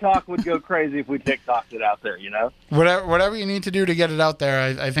think TikTok would go crazy if we TikToked it out there, Whatever you need to do to get it out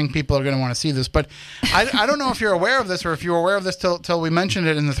there, I think people are going to want to see this. But I don't know if you're aware of this or if you were aware of this till we mentioned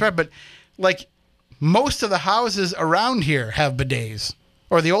it in the thread, but like most of the houses around here have bidets,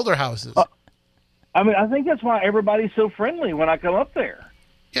 or the older houses. I mean, I think that's why everybody's so friendly when I come up there.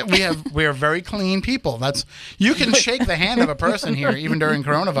 Yeah, we are very clean people. You can shake the hand of a person here even during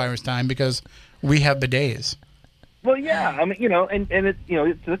coronavirus time because we have bidets. Well, yeah, I mean, and it's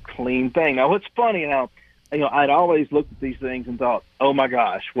it's a clean thing. Now, it's funny how I'd always looked at these things and thought, oh my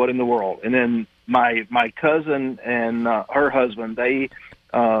gosh, what in the world? And then my cousin and her husband, they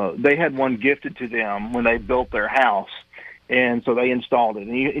had one gifted to them when they built their house, and so they installed it.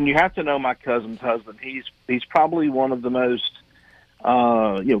 And you have to know my cousin's husband. He's probably one of the most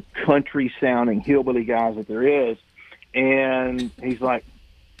country sounding hillbilly guys that there is. And he's like,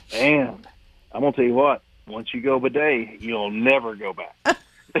 man, I'm going to tell you what, once you go bidet, you'll never go back.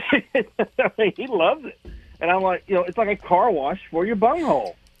 I mean, he loves it. And I'm like, it's like a car wash for your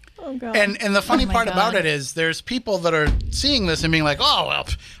bunghole. Oh, God. And the funny part about it is there's people that are seeing this and being like, oh, well,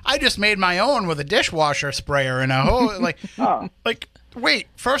 I just made my own with a dishwasher sprayer and a whole, like, wait,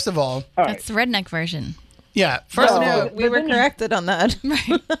 first of all. That's the redneck version. Yeah, first of all. We were corrected on that.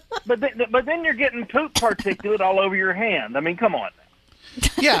 Right. But then you're getting poop particulate all over your hand. I mean, come on.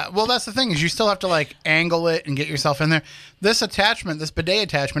 Yeah, well, that's the thing is you still have to like angle it and get yourself in there. This attachment, this bidet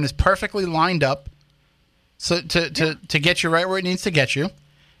attachment, is perfectly lined up so to get you right where it needs to get you,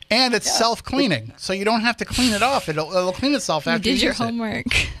 and it's self-cleaning, so you don't have to clean it off. It'll clean itself after you did your use it. homework.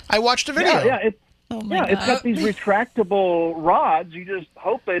 I watched a video. Yeah, Oh my God. It's got these retractable rods. You just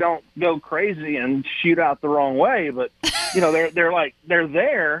hope they don't go crazy and shoot out the wrong way. But they're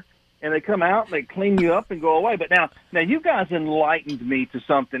there, and they come out and they clean you up and go away. But now you guys enlightened me to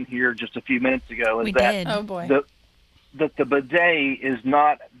something here just a few minutes ago. We did. Oh boy. That the bidet is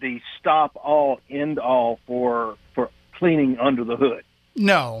not the stop all end all for cleaning under the hood.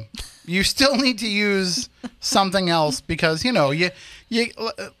 No, you still need to use something else because you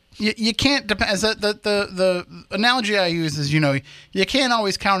can't depend. As the analogy I use is, you can't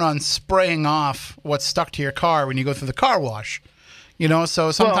always count on spraying off what's stuck to your car when you go through the car wash.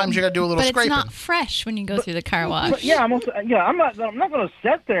 So sometimes you got to do a little scraping. But it's not fresh when you go through the car wash. But I'm not going to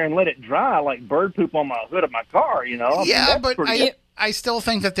sit there and let it dry like bird poop on my hood of my car. Yeah, but I still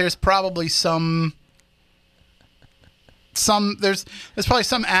think that there's probably there's probably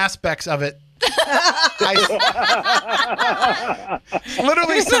some aspects of it.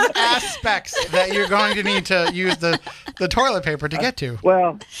 Literally some aspects that you're going to need to use the toilet paper to get to.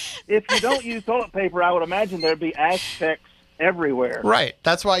 Well, if you don't use toilet paper, I would imagine there'd be aspects everywhere. Right.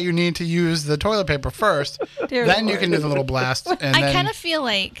 That's why you need to use the toilet paper first. Then you can do the little blast. And I kind of feel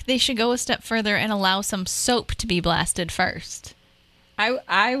like they should go a step further and allow some soap to be blasted first.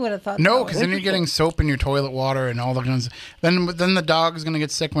 I would have thought no, because then you're getting soap in your toilet water and all the kinds. Then the dog is going to get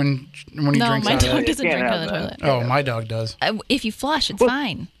sick when he drinks No, my out of dog it. doesn't drink out of the toilet. Oh, my dog does. If you flush, it's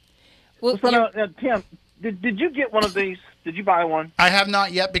fine. Well, So now, Tim, Did you get one of these? Did you buy one? I have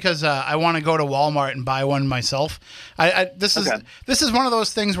not yet because I want to go to Walmart and buy one myself. This is one of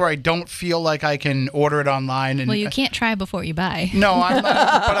those things where I don't feel like I can order it online. And well, you can't try before you buy. No, I'm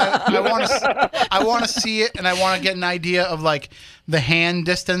not, but I want to see it, and I want to get an idea of like the hand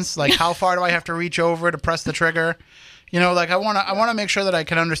distance, like how far do I have to reach over to press the trigger? You know, like I want to make sure that I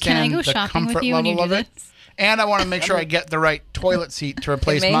can understand the comfort level of it. And I want to make sure I get the right toilet seat to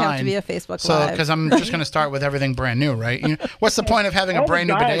replace mine. It may have to be a Facebook Live. Because I'm just going to start with everything brand new, right? You know, what's the point of having a brand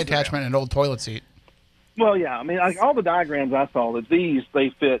new bidet attachment and an old toilet seat? Well, yeah. I mean, like all the diagrams I saw, that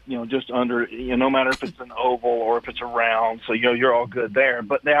they fit, just under, no matter if it's an oval or if it's a round. So, you're all good there.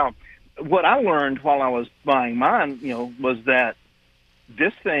 But now, what I learned while I was buying mine, was that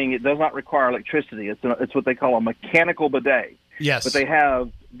this thing, it does not require electricity. It's what they call a mechanical bidet. Yes. But they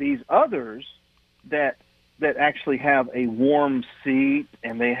have these others that actually have a warm seat,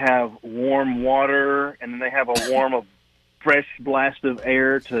 and they have warm water, and then they have a fresh blast of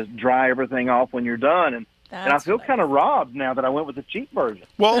air to dry everything off when you're done. And I feel kind of robbed now that I went with the cheap version.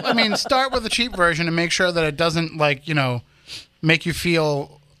 Well, I mean, start with the cheap version and make sure that it doesn't, make you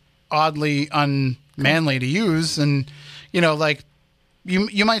feel oddly unmanly to use. And, like,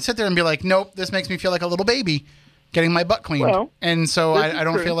 you might sit there and be like, nope, this makes me feel like a little baby getting my butt cleaned. Well, and so I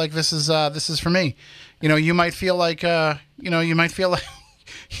don't feel like this is for me. You might feel like you might feel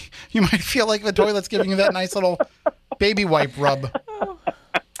like the toilet's giving you that nice little baby wipe rub.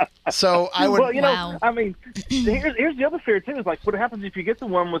 So I would. Well, wow. I mean, here's the other fear too. Is like, what happens if you get the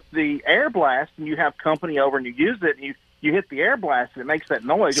one with the air blast and you have company over and you use it and you hit the air blast and it makes that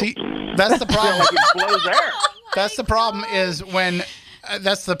noise. See, that's the problem. Like it blows air. That's the problem is when.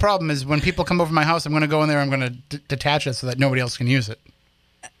 That's the problem is when people come over my house, I'm going to go in there. I'm going to detach it so that nobody else can use it.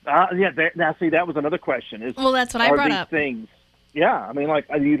 Now, see, that was another question. Well, that's what I brought up. Things, yeah, I mean, like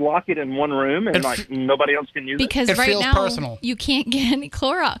you lock it in one room and nobody else can use it. Because it right feels now personal. You can't get any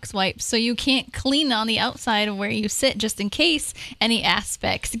Clorox wipes, so you can't clean on the outside of where you sit, just in case any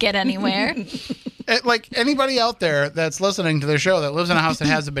aspects get anywhere. Like anybody out there that's listening to the show that lives in a house that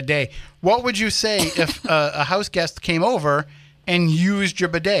has a bidet, what would you say if a house guest came over and used your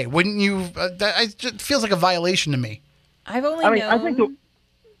bidet? Wouldn't you? It just feels like a violation to me. I've only known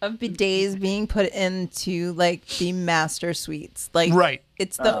of bidets being put into like the master suites. Like, right.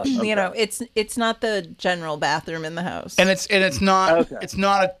 It's the okay. It's not the general bathroom in the house. And it's not okay. It's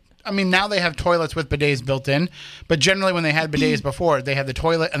not a. I mean, now they have toilets with bidets built in, but generally when they had bidets before, they had the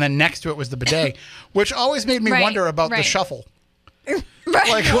toilet and then next to it was the bidet, which always made me wonder about the shuffle. Right.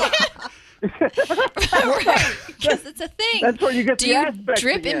 Like, Because it's a thing. That's where you get Do the you aspects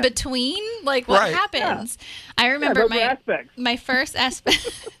drip again. in between? Like, what happens? I remember my first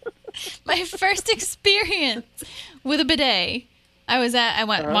my first experience with a bidet.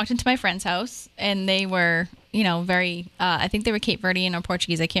 Walked into my friend's house, and they were, very, I think they were Cape Verdean or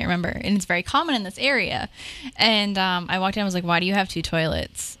Portuguese, I can't remember. And it's very common in this area. And I walked in, I was like, why do you have two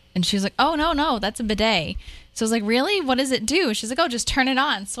toilets? And she was like, oh, no, that's a bidet. So I was like, really? What does it do? She's like, oh, just turn it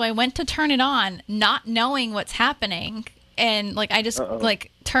on. So I went to turn it on, not knowing what's happening. And I just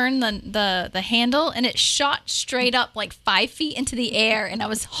turned the handle, and it shot straight up 5 feet into the air, and I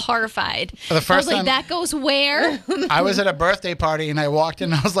was horrified. For the first I was time, that goes where? I was at a birthday party, and I walked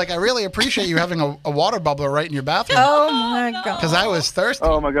in, and I was like, I really appreciate you having a water bubbler right in your bathroom. Oh my god! Because I was thirsty.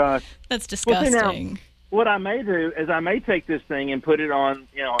 Oh my gosh, that's disgusting. Well, see, now, what I may do is I may take this thing and put it on,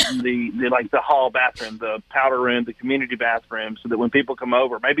 the hall bathroom, the powder room, the community bathroom, so that when people come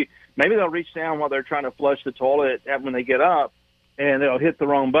over, maybe they'll reach down while they're trying to flush the toilet when they get up, and they'll hit the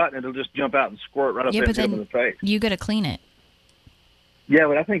wrong button, and it'll just jump out and squirt right up into them in the face. You got to clean it. Yeah,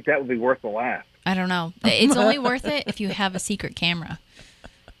 but I think that would be worth the laugh. I don't know. It's only worth it if you have a secret camera.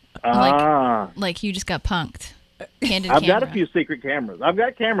 Like you just got punked. I've got a few secret cameras. I've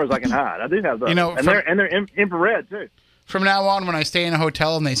got cameras I can hide. I do have those. They're infrared too. From now on, when I stay in a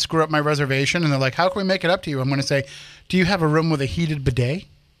hotel and they screw up my reservation and they're like, how can we make it up to you? I'm going to say, do you have a room with a heated bidet?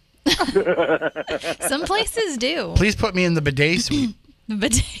 Some places do. Please put me in the bidet suite. The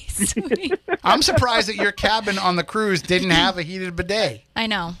bidet suite. I'm surprised that your cabin on the cruise didn't have a heated bidet. I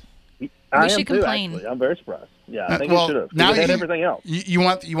know. I should complain. Actually. I'm very surprised. Yeah, I think well, we should have. Now we had everything else. You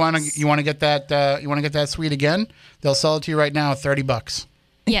want to get that suite again? They'll sell it to you right now at $30.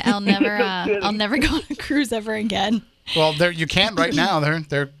 Yeah, I'll never go on a cruise ever again. Well, you can't right now.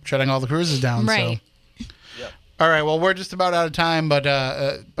 They're shutting all the cruises down. Right. So. Yep. All right. Well, we're just about out of time, but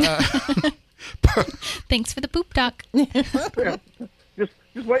thanks for the poop talk.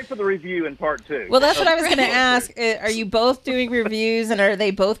 Just wait for the review in part 2. Well, that's what I was going to ask. Are you both doing reviews, and are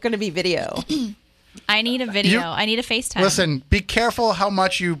they both going to be video? I need a video. I need a FaceTime. Listen, be careful how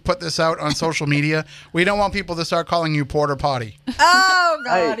much you put this out on social media. We don't want people to start calling you Porter Potty. Oh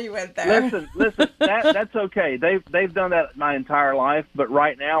God, he went there. Listen, that's okay. They've done that my entire life, but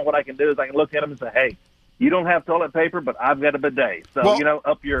right now what I can do is I can look at them and say, hey, you don't have toilet paper, but I've got a bidet. So,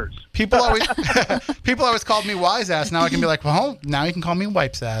 up yours. People always called me wise ass. Now I can be like, well, now you can call me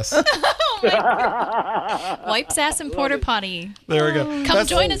wipes ass. Wipes ass and Porter Potty. There we go. Come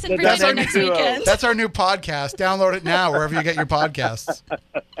join us in Virginia next weekend. That's our new podcast. Download it now wherever you get your podcasts.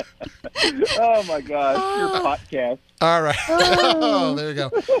 Oh my gosh, your podcast. All right. Oh, there you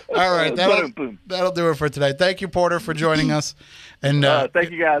go. All right. That'll do it for today. Thank you, Porter, for joining us. And thank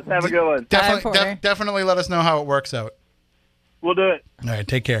you guys. Have a good one. Definitely let us know how it works out. We'll do it. All right.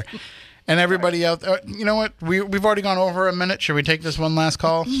 Take care. And everybody out there, you know what? We've already gone over a minute. Should we take this one last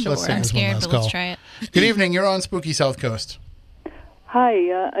call? Sure. I'm scared, but let's try it. Good evening. You're on Spooky South Coast.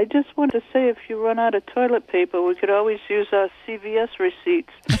 Hi. I just wanted to say if you run out of toilet paper, we could always use our CVS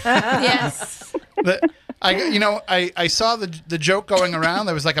receipts. Yes. I saw the joke going around.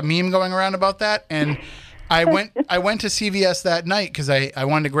 There was like a meme going around about that, and I went to CVS that night because I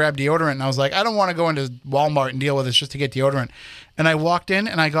wanted to grab deodorant, and I was like, I don't want to go into Walmart and deal with this just to get deodorant. And I walked in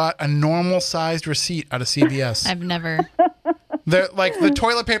and I got a normal sized receipt out of CVS. I've never. The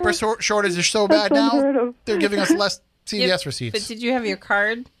toilet paper shortage is so bad now. They're giving us less CVS receipts. But did you have your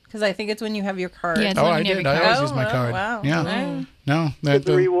card? Because I think it's when you have your card. Yeah, I did. I always use my card. Wow. Yeah. No.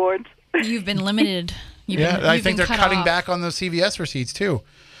 The rewards. You've been limited. I think they're cutting back on those CVS receipts too.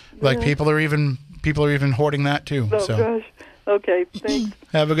 Like people are even hoarding that too. Oh gosh. Okay. Thanks.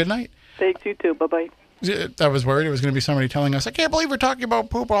 Have a good night. Thanks, you too. Bye bye. I was worried it was going to be somebody telling us, I can't believe we're talking about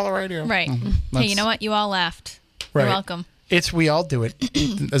poop on the radio. Right. Hey, you know what? You all laughed. Right. You're welcome. We all do it.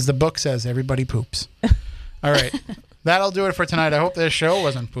 As the book says, everybody poops. All right. That'll do it for tonight. I hope this show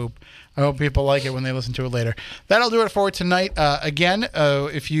wasn't poop. I hope people like it when they listen to it later. That'll do it for tonight. Again,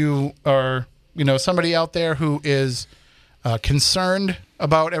 if you are somebody out there who is concerned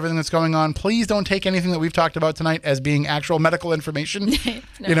about everything that's going on, please don't take anything that we've talked about tonight as being actual medical information.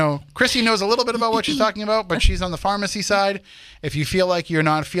 No. Chrissy knows a little bit about what she's talking about, but she's on the pharmacy side. If you feel like you're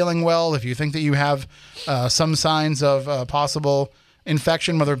not feeling well, if you think that you have some signs of possible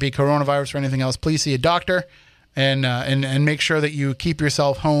infection, whether it be coronavirus or anything else, please see a doctor and make sure that you keep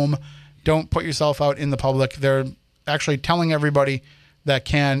yourself home. Don't put yourself out in the public. They're actually telling everybody that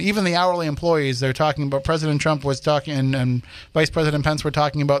can, even the hourly employees, they're talking about, President Trump was talking and Vice President Pence were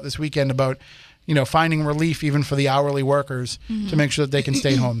talking about this weekend about, finding relief even for the hourly workers to make sure that they can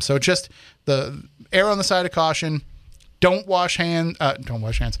stay home. So just the err on the side of caution. Don't wash hands. Don't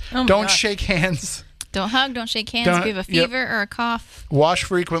wash hands. Don't shake hands. Don't hug. Don't shake hands. If you have a fever or a cough. Wash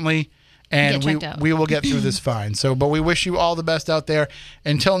frequently. And we will get through this fine. But we wish you all the best out there.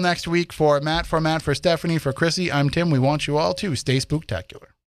 Until next week, for Matt, for Stephanie, for Chrissy, I'm Tim. We want you all to stay spooktacular.